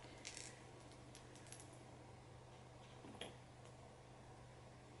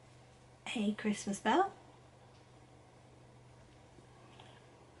 A Christmas bell.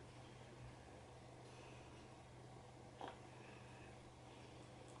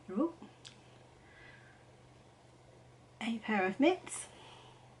 Ooh. A pair of mitts.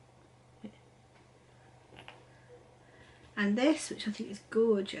 And this, which I think is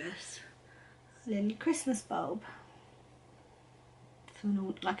gorgeous, a little Christmas bulb.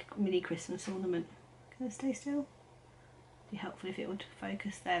 It's like a mini Christmas ornament. Can it stay still? Be helpful if it would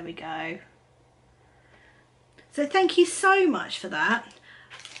focus. There we go. So thank you so much for that.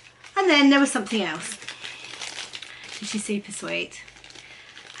 And then there was something else, which is super sweet.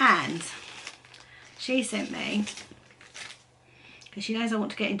 And she sent me, because she knows I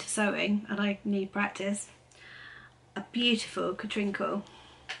want to get into sewing and I need practice, a beautiful Katrinkle,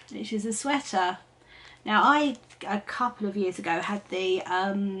 which is a sweater. Now I, a couple of years ago, had the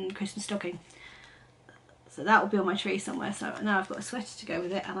Christmas stocking, so that will be on my tree somewhere. So now I've got a sweater to go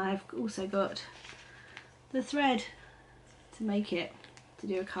with it, and I've also got the thread to make it, to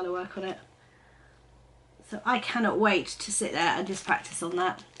do a colour work on it. So I cannot wait to sit there and just practice on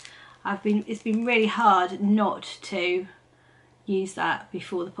that. It's been really hard not to use that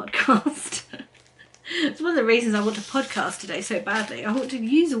before the podcast. It's one of the reasons I want to podcast today so badly. I want to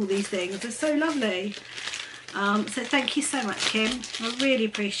use all these things. They're so lovely. So thank you so much, Kim. I really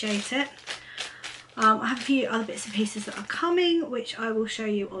appreciate it. I have a few other bits and pieces that are coming, which I will show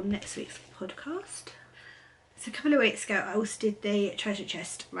you on next week's podcast. So a couple of weeks ago, I also did the treasure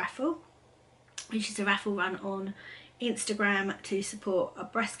chest raffle, which is a raffle run on Instagram to support a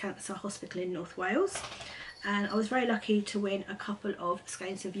breast cancer hospital in North Wales. And I was very lucky to win a couple of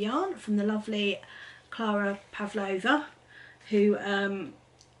skeins of yarn from the lovely Clara Pavlova, who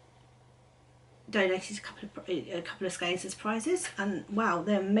donated a couple of skeins as prizes. And wow,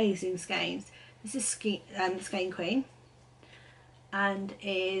 they're amazing skeins. This is Skein Queen, and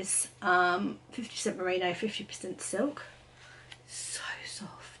is 50% merino, 50% silk. So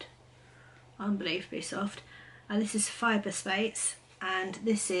soft, unbelievably soft. And this is Fibre Space, and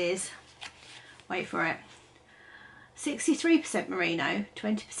this is, wait for it, 63% merino,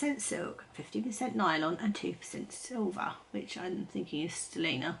 20% silk, 50% nylon and 2% silver, which I'm thinking is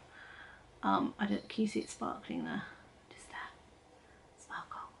stellina. I don't, can you see it sparkling there? Just there,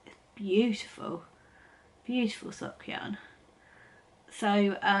 sparkle. It's beautiful, beautiful sock yarn.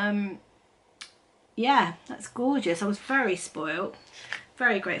 So yeah, that's gorgeous. I was very spoiled,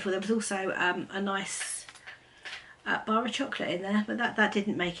 very grateful. There was also a nice bar of chocolate in there, but that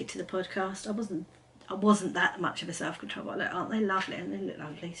didn't make it to the podcast. I wasn't that much of a self-control, but look, aren't they lovely? And they look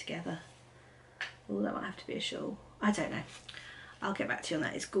lovely together. Oh, that might have to be a shawl. I don't know. I'll get back to you on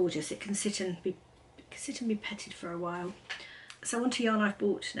that. It's gorgeous. It can sit and be petted for a while. So on to yarn I've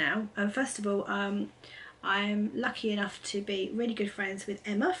bought now. First of all, I'm lucky enough to be really good friends with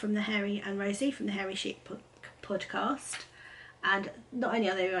Emma from the Hairy and Rosie from the Hairy Chic podcast. And not only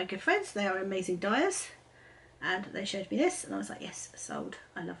are they my good friends, they are amazing dyers. And they showed me this, and I was like, yes, sold.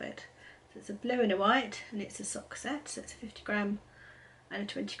 I love it. So it's a blue and a white, and it's a sock set, so it's a 50 gram and a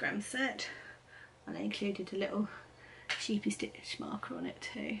 20 gram set. And I included a little sheepy stitch marker on it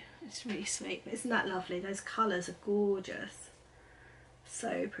too. It's really sweet, but isn't that lovely? Those colours are gorgeous.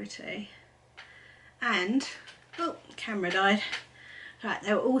 So pretty. And, oh, camera died. Right,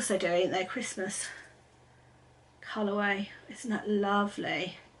 they were also doing their Christmas colourway. Isn't that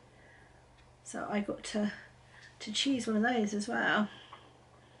lovely? So I got to to choose one of those as well.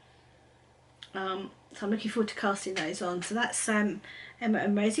 So I'm looking forward to casting those on. So that's Emma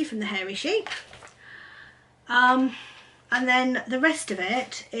and Rosie from the Hairy Sheep. And then the rest of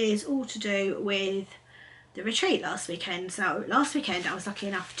it is all to do with the retreat last weekend. So last weekend I was lucky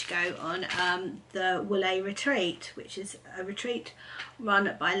enough to go on the WoolLay Retreat, which is a retreat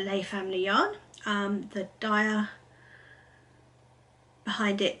run by Lay Family Yarn. The dyer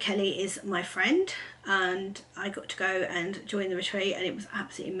behind it, Kelly, is my friend, and I got to go and join the retreat, and it was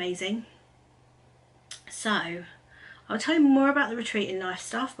absolutely amazing. So I'll tell you more about the retreat in life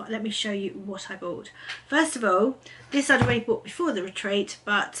stuff, but let me show you what I bought. First of all, this I'd already bought before the retreat,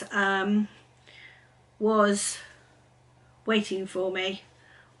 but was waiting for me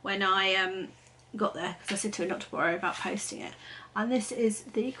when I got there, because I said to her not to worry about posting it. And this is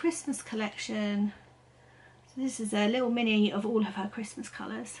the Christmas collection. So this is a little mini of all of her Christmas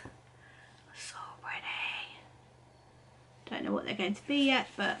colours. So pretty. Don't know what they're going to be yet,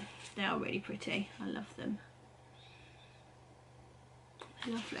 but they are really pretty. I love them.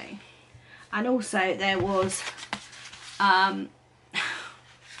 Lovely. And also there was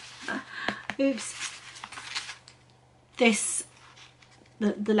oops, this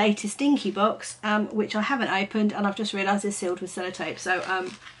the latest Dinky box, which I haven't opened, and I've just realised it's sealed with sellotape, so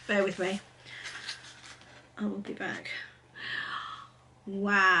bear with me. I will be back.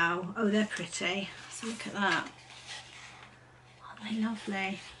 Wow, oh, they're pretty. So look at that. Aren't they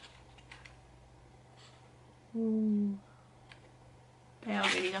lovely? Ooh. They are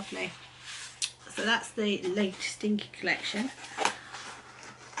really lovely. So that's the latest Dinky collection.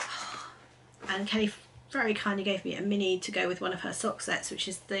 And Kelly very kindly gave me a mini to go with one of her sock sets, which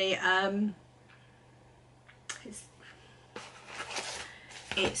is the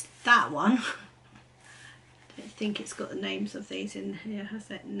it's that one. I don't think it's got the names of these in here,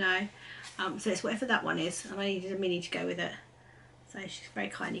 has it? No. So it's whatever that one is, and I needed a mini to go with it, so she very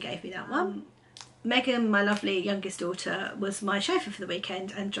kindly gave me that one. Megan, my lovely youngest daughter, was my chauffeur for the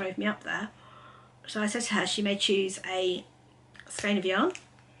weekend and drove me up there. So I said to her she may choose a skein of yarn,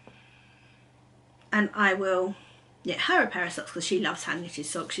 and I will knit her a pair of socks because she loves hand knitted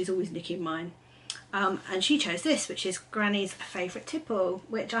socks. She's always nicking mine. And she chose this, which is Granny's favourite tipple,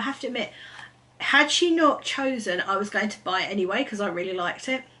 which I have to admit, had she not chosen, I was going to buy it anyway because I really liked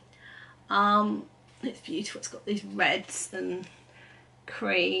it. It's beautiful. It's got these reds and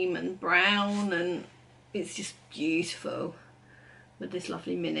cream and brown, and it's just beautiful with this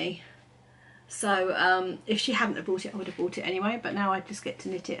lovely mini. So if she hadn't have bought it, I would have bought it anyway, but now I just get to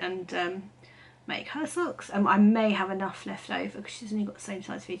knit it and make her socks. I may have enough left over because she's only got the same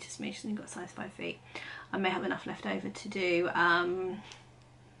size feet as me. She's only got size 5 feet. I may have enough left over to do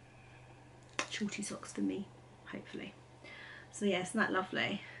shorty socks for me, hopefully. So yeah, isn't that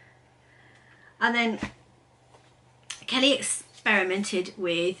lovely? And then Kelly experimented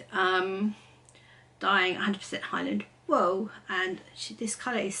with dyeing 100% Highland wool, and this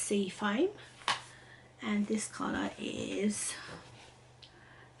colour is Sea Foam, and this colour is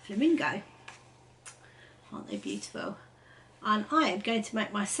Flamingo. Aren't they beautiful? And I am going to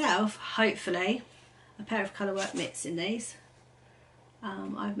make myself, hopefully, a pair of colourwork mitts in these.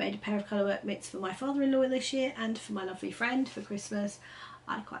 I've made a pair of colourwork mitts for my father-in-law this year and for my lovely friend for Christmas.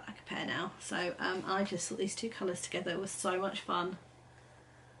 I quite like a pair now, so I just thought these two colours together was so much fun.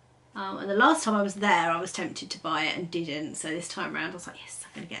 And the last time I was there I was tempted to buy it and didn't, so this time around I was like, yes,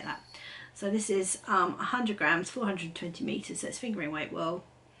 I'm going to get that. So this is 100 grams, 420 metres, so it's fingering weight wool.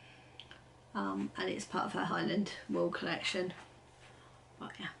 And it's part of her Highland wool collection.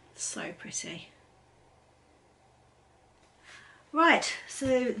 But yeah, so pretty. Right,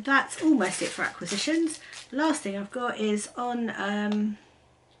 so that's almost it for acquisitions. The last thing I've got is on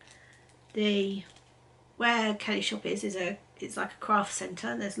where Kelly's shop is it's like a craft centre,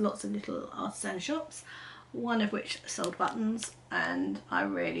 and there's lots of little artisan shops, one of which sold buttons, and I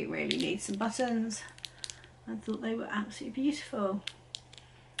really need some buttons. I thought they were absolutely beautiful.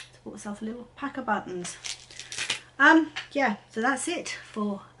 Bought myself a little pack of buttons. Yeah, so that's it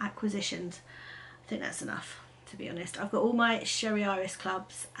for acquisitions. I think that's enough, to be honest. I've got all my Sherry Iris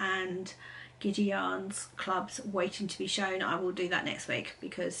clubs and Giddy Yarns clubs waiting to be shown. I will do that next week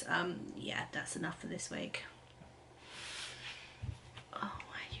because yeah, that's enough for this week. Oh,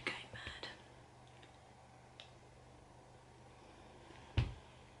 why are you going mad?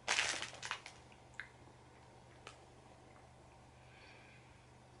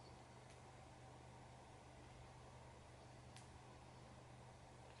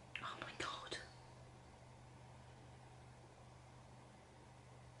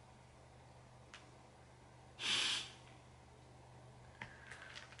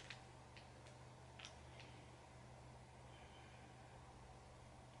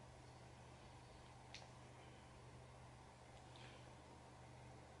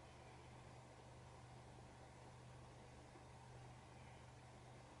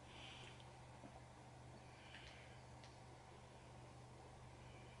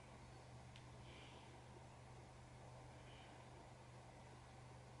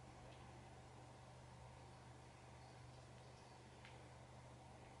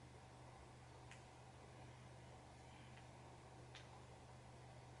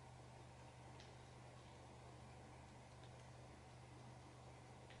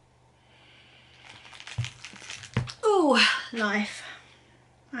 Oh, life.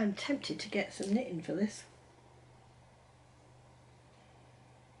 I'm tempted to get some knitting for this.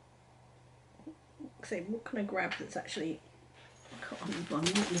 So what can I grab that's actually... I'm not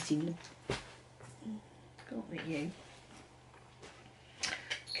knitting. Can't knit you.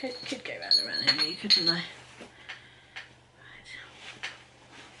 Could go round and round in you, couldn't I?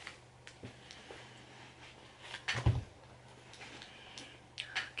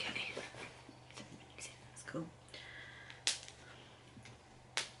 Okay. That's cool.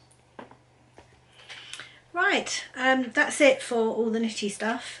 Right, that's it for all the nitty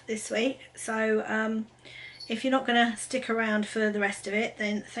stuff this week. So if you're not going to stick around for the rest of it,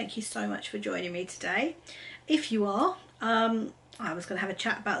 then thank you so much for joining me today. If you are, I was going to have a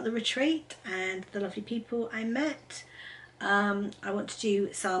chat about the retreat and the lovely people I met. I want to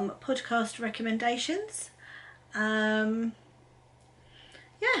do some podcast recommendations. Yeah,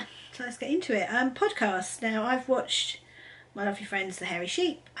 so let's get into it. Podcasts. Now, I've watched my lovely friends the Hairy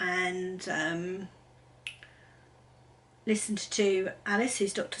Sheep and listened to Alice,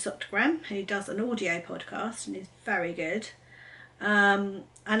 who's Dr. Soctogram, who does an audio podcast and is very good. And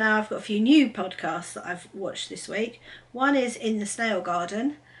now I've got a few new podcasts that I've watched this week. One is In the Snail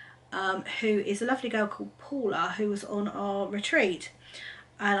Garden, who is a lovely girl called Paula, who was on our retreat.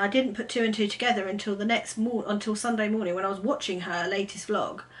 And I didn't put two and two together until the next until Sunday morning when I was watching her latest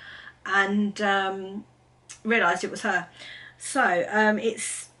vlog, and realised it was her. So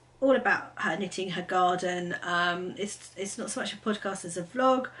it's all about her knitting, her garden. It's not so much a podcast as a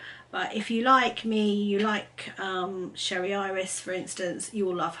vlog, but if you like me, you like Sherry Iris, for instance, you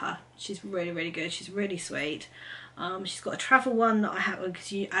will love her. She's really, really good. She's really sweet. She's got a travel one that I haven't,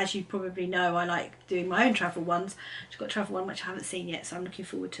 because as you probably know, I like doing my own travel ones. She's got a travel one which I haven't seen yet, so I'm looking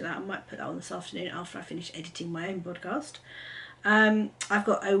forward to that. I might put that on this afternoon after I finish editing my own podcast. I've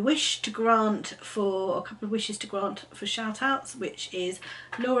got a wish to grant for a couple of wishes to grant for shout outs, which is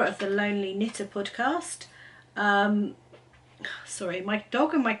Laura of the Lonely Knitter podcast. Sorry, my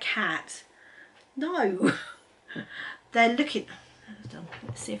dog and my cat, no, they're looking.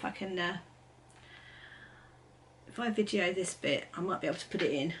 Let's see if I can if I video this bit, I might be able to put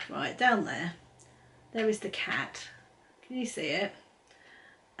it in. Right down there, there is the cat. Can you see it?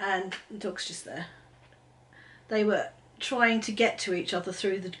 And the dog's just there. They were trying to get to each other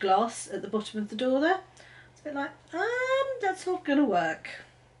through the glass at the bottom of the door there. It's a bit like, that's not gonna work.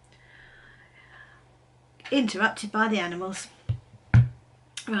 Interrupted by the animals.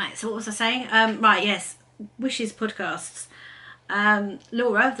 Right, so what was I saying? Right, yes, Wishes podcasts.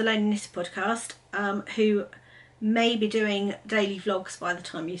 Laura of the Lonely Knitter podcast, who may be doing daily vlogs by the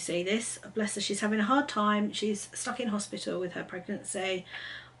time you see this. Bless her, she's having a hard time. She's stuck in hospital with her pregnancy,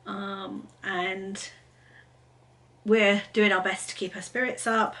 and we're doing our best to keep her spirits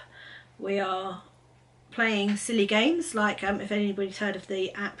up. We are playing silly games like, if anybody's heard of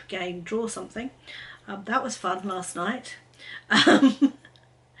the app game Draw Something, that was fun last night.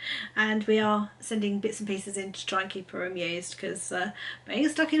 And we are sending bits and pieces in to try and keep her amused, because being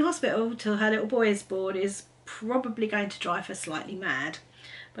stuck in hospital till her little boy is born is probably going to drive her slightly mad.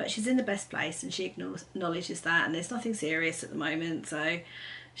 But she's in the best place and she acknowledges that, and there's nothing serious at the moment, so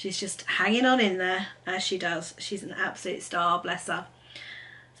she's just hanging on in there, as she does. She's an absolute star, bless her.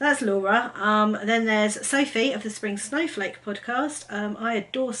 So that's Laura. Then there's Sophie of the Spring Snowflake podcast. I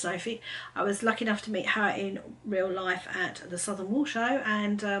adore Sophie. I was lucky enough to meet her in real life at the Southern Wool Show,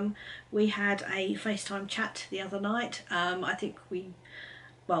 and we had a FaceTime chat the other night. I think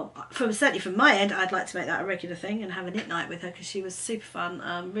certainly from my end, I'd like to make that a regular thing and have a knit night with her, because she was super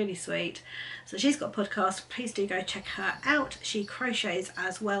fun, really sweet. So she's got a podcast. Please do go check her out. She crochets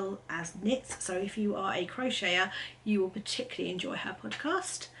as well as knits, so if you are a crocheter, you will particularly enjoy her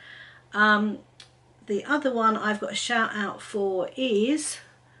podcast. The other one I've got a shout out for is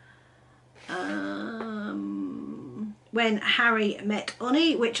When Harry Met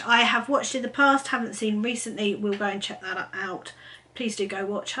Onnie, which I have watched in the past, haven't seen recently. We'll go and check that out. Please do go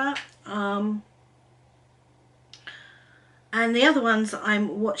watch her. And the other ones that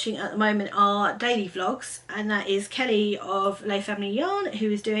I'm watching at the moment are daily vlogs, and that is Kelly of Lay Family Yarn, who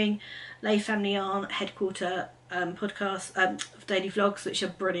is doing Lay Family Yarn headquarter podcast daily vlogs, which are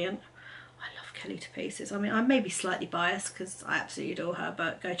brilliant. I love Kelly to pieces. I mean, I may be slightly biased because I absolutely adore her,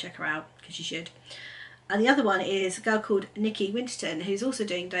 but go check her out because you should. And the other one is a girl called Nikki Winterton, who's also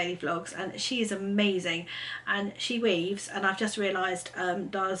doing daily vlogs, and she is amazing, and she weaves, and I've just realised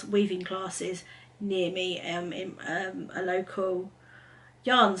does weaving classes near me in a local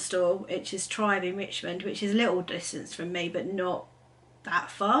yarn store, which is Tribe in Richmond, which is a little distance from me but not that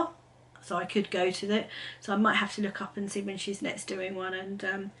far, so I could go to it. So I might have to look up and see when she's next doing one,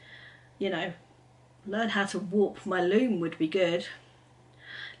 and you know, Learn how to warp my loom would be good.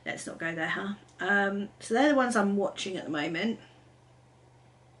 Let's not go there, huh? So they're the ones I'm watching at the moment.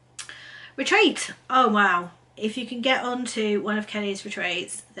 Retreat. Oh wow. If you can get onto one of Kelly's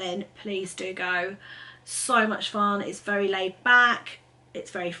retreats, then please do go. So much fun. It's very laid back. It's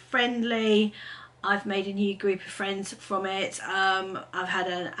very friendly. I've made a new group of friends from it. I've had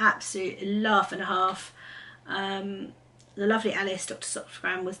an absolute laugh and a half. The lovely Alice, Dr.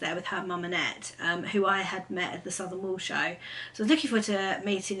 Sockgram, was there with her mum Annette, who I had met at the Southern Wool Show. So I was looking forward to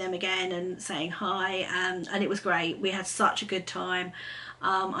meeting them again and saying hi, and it was great. We had such a good time.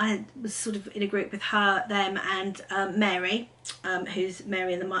 I was sort of in a group with her, them, and Mary, who's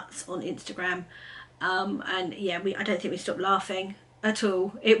Mary and the Mutts on Instagram. And yeah, I don't think we stopped laughing at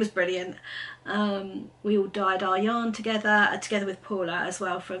all. It was brilliant. We all dyed our yarn together, together with Paula as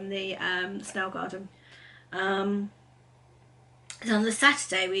well from the Snail Garden. So on the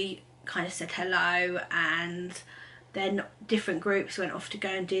Saturday we kind of said hello, and then different groups went off to go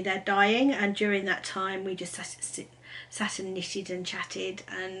and do their dyeing, and during that time we just sat and knitted and chatted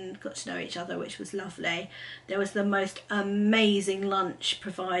and got to know each other, which was lovely. There was the most amazing lunch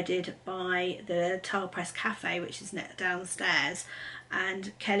provided by the Tile Press Cafe, which is downstairs,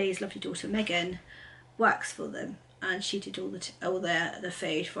 and Kelly's lovely daughter Megan works for them, and she did all the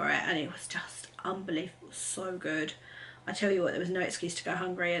food for it, and it was just unbelievable, so good. I tell you what, there was no excuse to go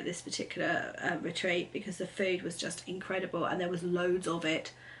hungry at this particular retreat, because the food was just incredible and there was loads of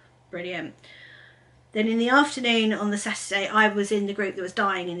it. Brilliant. Then in the afternoon on the Saturday, I was in the group that was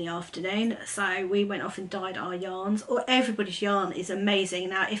dyeing in the afternoon, so we went off and dyed our yarns. Everybody's yarn is amazing.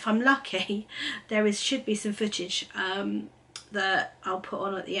 Now if I'm lucky, should be some footage that I'll put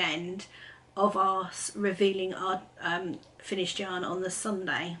on at the end of us revealing our finished yarn on the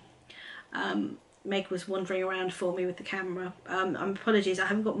Sunday. Meg was wandering around for me with the camera. Apologies, I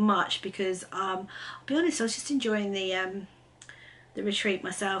haven't got much because I'll be honest, I was just enjoying the retreat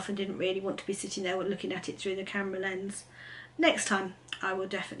myself and didn't really want to be sitting there looking at it through the camera lens. Next time I will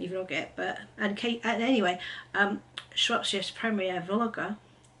definitely vlog it. And anyway, Shropshire's premier vlogger,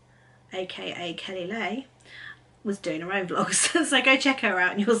 aka Kelly Lay, was doing her own vlogs, so go check her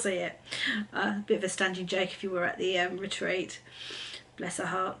out and you'll see it. A bit of a standing joke if you were at the retreat. Bless her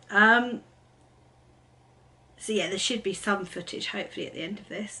heart. So yeah, there should be some footage hopefully at the end of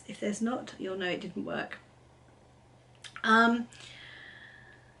this. If there's not, you'll know it didn't work. So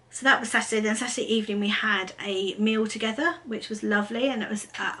that was Saturday. Then Saturday evening we had a meal together, which was lovely, and it was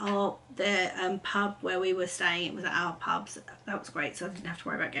at the pub where we were staying. It was at our pub, so that was great, so I didn't have to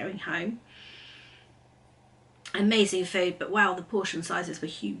worry about going home. Amazing food, but wow, the portion sizes were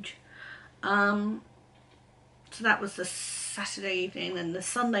huge. So that was the Saturday evening. Then the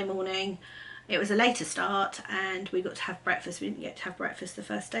Sunday morning, it was a later start and we got to have breakfast. We didn't get to have breakfast the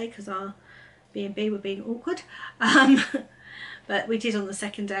first day because our B&B were being awkward. But we did on the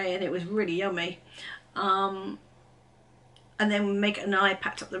second day and it was really yummy. And then Meg and I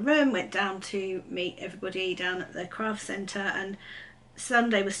packed up the room, went down to meet everybody down at the craft centre, and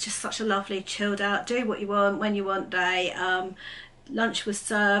Sunday was just such a lovely chilled out, do what you want when you want day. Lunch was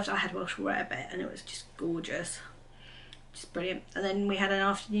served. I had Welsh rarebit and it was just gorgeous. Just brilliant. And then we had an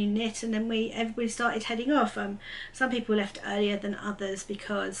afternoon knit, and then everybody started heading off. Some people left earlier than others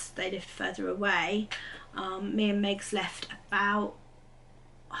because they lived further away. Me and Meg's left about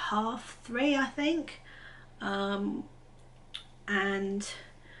 3:30, I think. And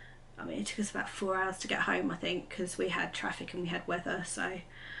I mean, it took us about 4 hours to get home, I think, because we had traffic and we had weather, so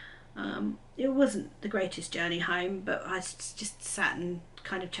it wasn't the greatest journey home, but I just sat and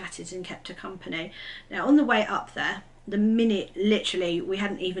kind of chatted and kept her company. Now on the way up there, the minute literally we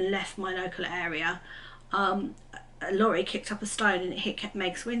hadn't even left my local area, a lorry kicked up a stone and it hit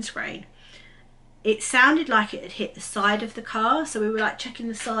Meg's windscreen. It sounded like it had hit the side of the car, so we were like checking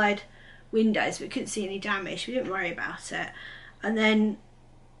the side windows, but we couldn't see any damage. We didn't worry about it. And then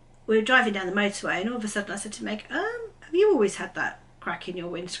we were driving down the motorway and all of a sudden I said to Meg, have you always had that crack in your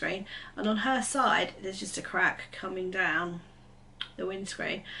windscreen? And on her side there's just a crack coming down the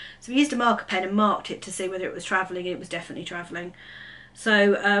windscreen. So we used a marker pen and marked it to see whether it was travelling, and it was definitely travelling.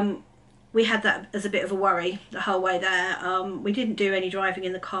 So we had that as a bit of a worry the whole way there. We didn't do any driving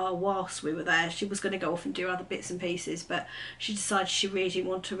in the car whilst we were there. She was going to go off and do other bits and pieces, but she decided she really didn't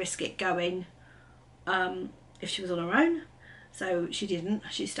want to risk it going if she was on her own. So she didn't.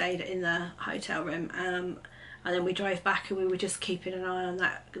 She stayed in the hotel room. And then we drove back and we were just keeping an eye on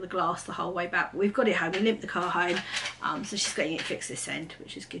the glass the whole way back. But we've got it home. We limped the car home. So she's getting it fixed this end,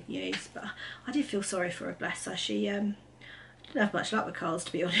 which is good news. But I did feel sorry for her, bless her. She didn't have much luck with cars,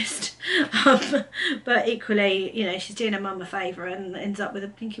 to be honest. But equally, you know, she's doing her mum a favour and ends up with a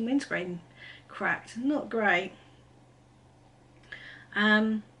blinking windscreen cracked, not great.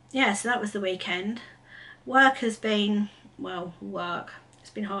 Yeah, so that was the weekend. Work has been, well, it's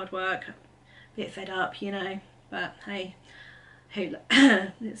been hard work, a bit fed up, you know, but hey,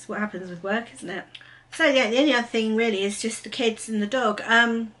 it's what happens with work, isn't it? So yeah, the only other thing really is just the kids and the dog.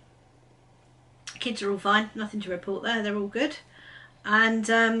 Kids are all fine, nothing to report there, they're all good. And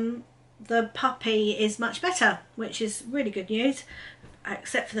the puppy is much better, which is really good news,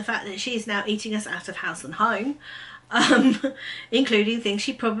 except for the fact that she's now eating us out of house and home, including things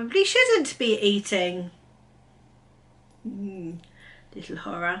she probably shouldn't be eating. Little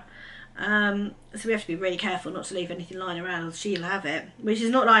horror. So we have to be really careful not to leave anything lying around or she'll have it, which is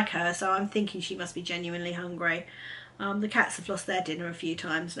not like her, so I'm thinking she must be genuinely hungry. The cats have lost their dinner a few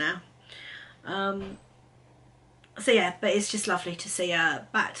times now. So yeah, but it's just lovely to see her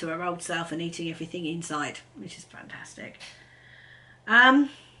back to her old self and eating everything inside, which is fantastic.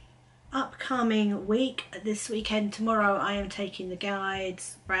 Upcoming week, this weekend, tomorrow I am taking the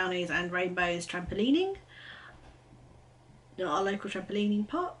guides, brownies and rainbows trampolining. Not our local trampolining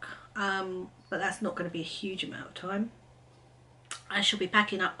park, but that's not going to be a huge amount of time. I shall be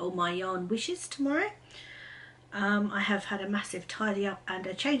packing up all my yarn wishes tomorrow. I have had a massive tidy up and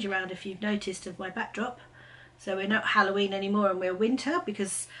a change around, if you've noticed, of my backdrop. So we're not Halloween anymore and we're winter,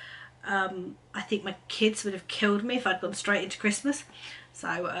 because I think my kids would have killed me if I'd gone straight into Christmas.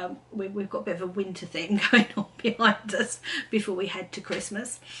 So we've got a bit of a winter thing going on behind us before we head to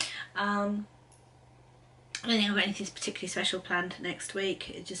Christmas. I don't think I've got anything particularly special planned next week.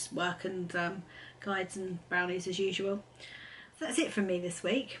 It's just work and guides and brownies as usual. So that's it from me this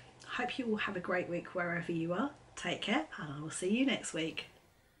week. I hope you all have a great week wherever you are. Take care and I will see you next week.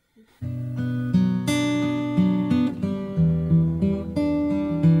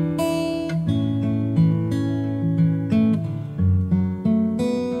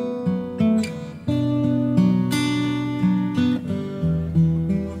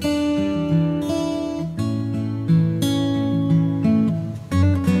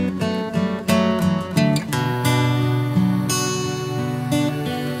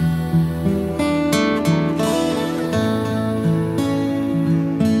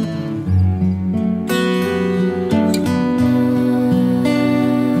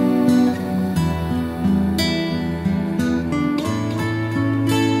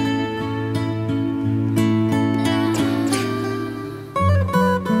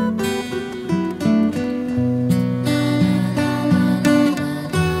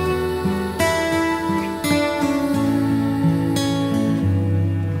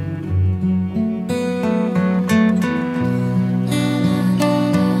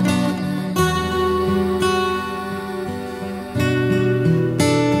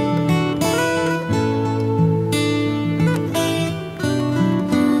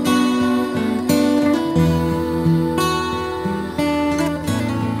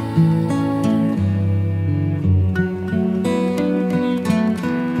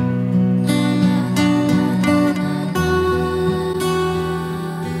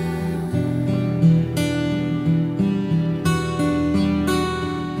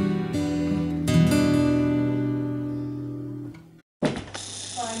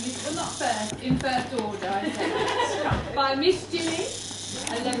 In first order, I think. By Miss Jimmy,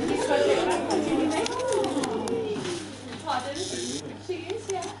 and then Miss Jimmy. Pardon? She is,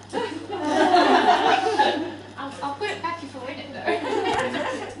 yeah. I'll put it back if I win it though.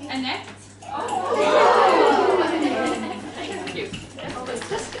 Annette. Thank you.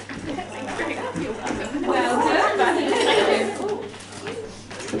 Well done.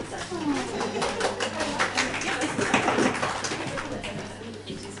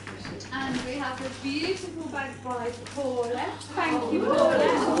 And we have a beautiful bag by Paula. Thank you, Paula.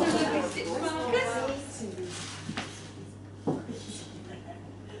 Lovely stitch markers.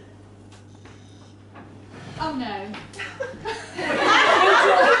 Oh no.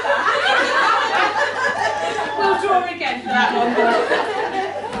 We'll draw again for that one.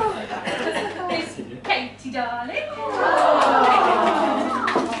 Miss Katie, darling.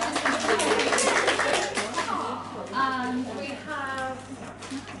 And we have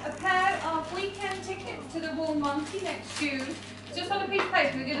a pair of weekend tickets to the Wool Monkey next June. Just on a piece of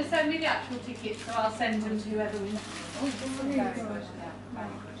paper, we're going to send me the actual tickets, so I'll send them to whoever we know. Very good. Very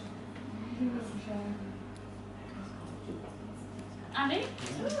good. Annie?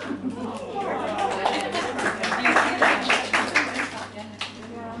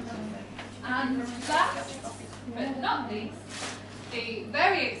 And last but not least, the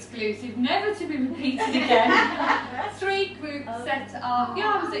very exclusive, never to be repeated again, 3-group set of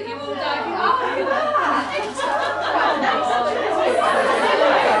yarns that you all diving off.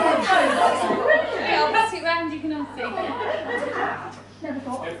 I'll pass it round, you can all see. Never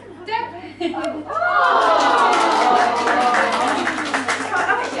thought.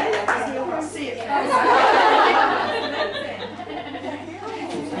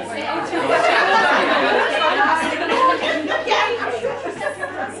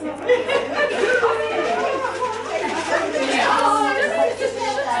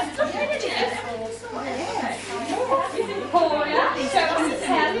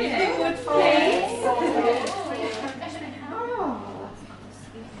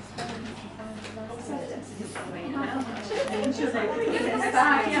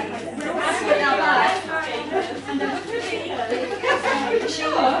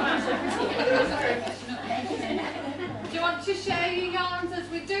 Do you want to share your yarns as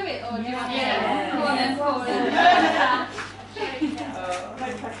we do it, or do you want to? Go on then,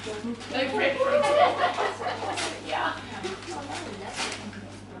 no pressure. Yeah.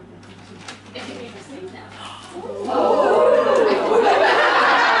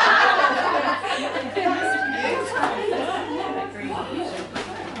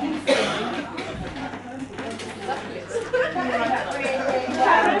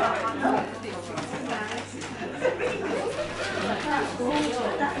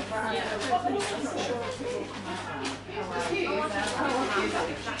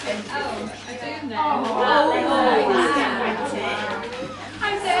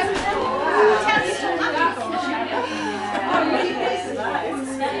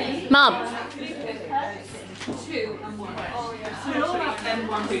 Mum.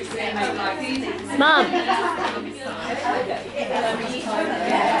 Mum.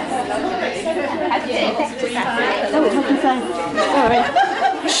 Sorry.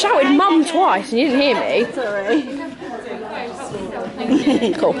 I shouted mum twice and you didn't hear me. Sorry.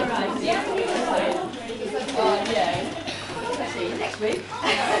 Cool. Next week.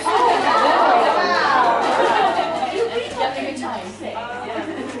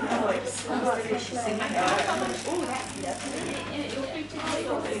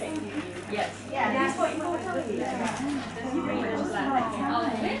 Yes. Yeah, that's what you want to tell you.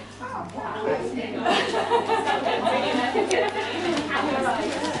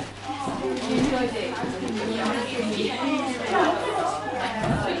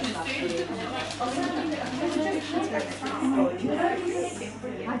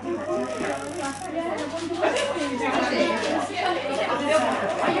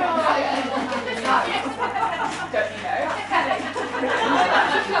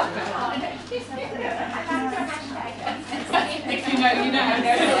 If you know, you know.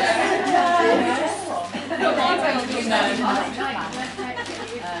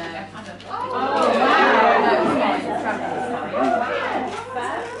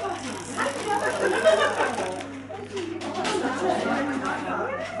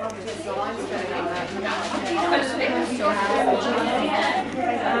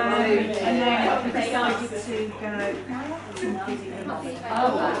 And then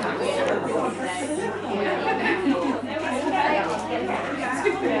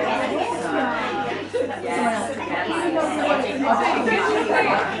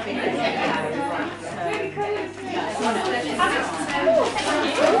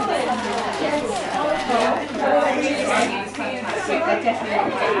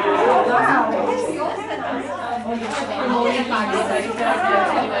decided to go.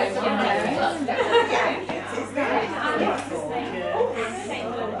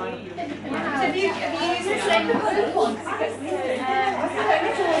 Have you used the same one?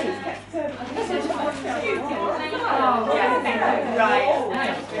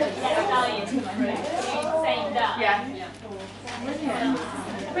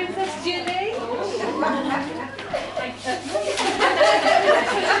 Princess Julie?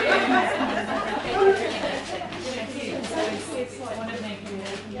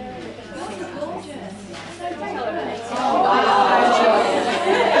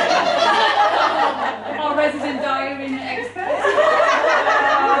 Our resident diary expert.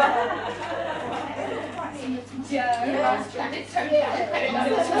 Joe.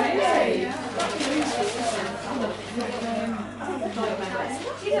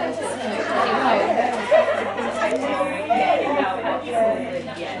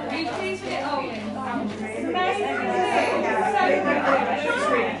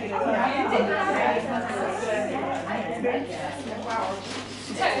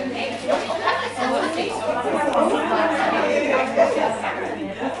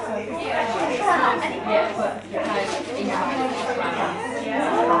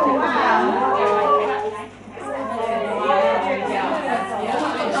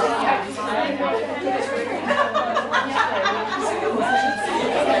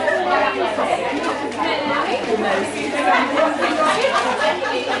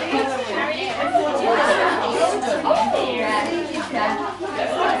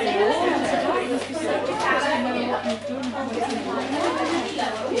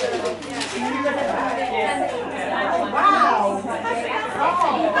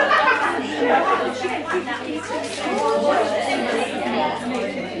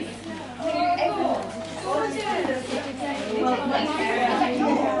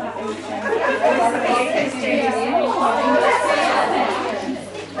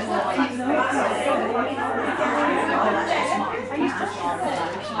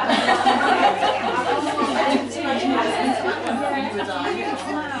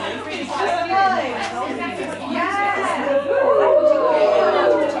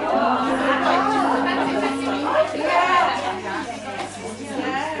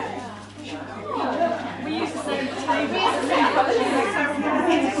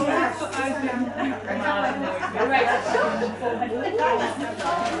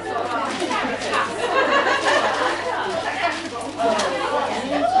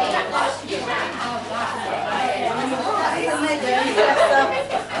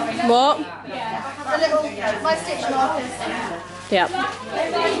 What? The little, my stitch markers. Yeah.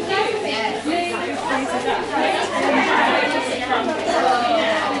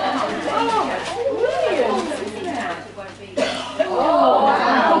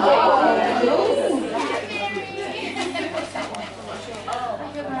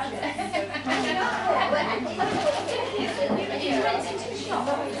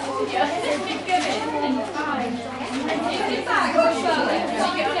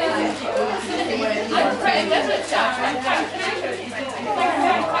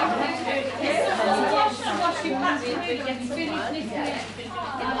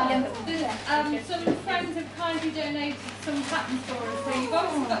 Some friends have kindly donated some patterns for us, so you've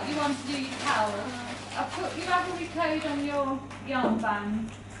also got your one to do your towel. I've put your Ravelry code on your yarn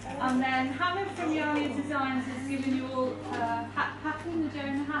band, and then Hannah from Yarn Designs has given you all a hat pattern, the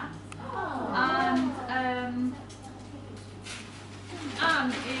Jonah hat. And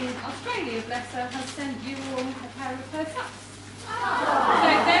Anne in Australia, bless her, has sent you all a pair of her socks. So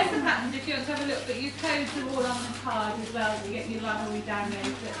there's the patterns if you want to have a look, but your codes are all on the card as well to get your Ravelry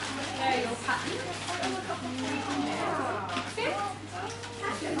download. But there are your patterns.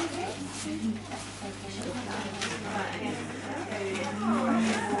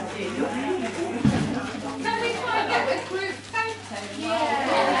 Can we try and get a group photo? Yeah.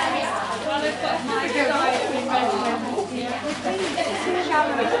 Well, I've got my side in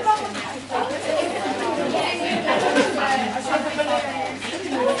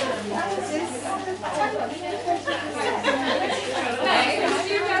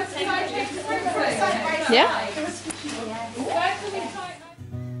Yeah.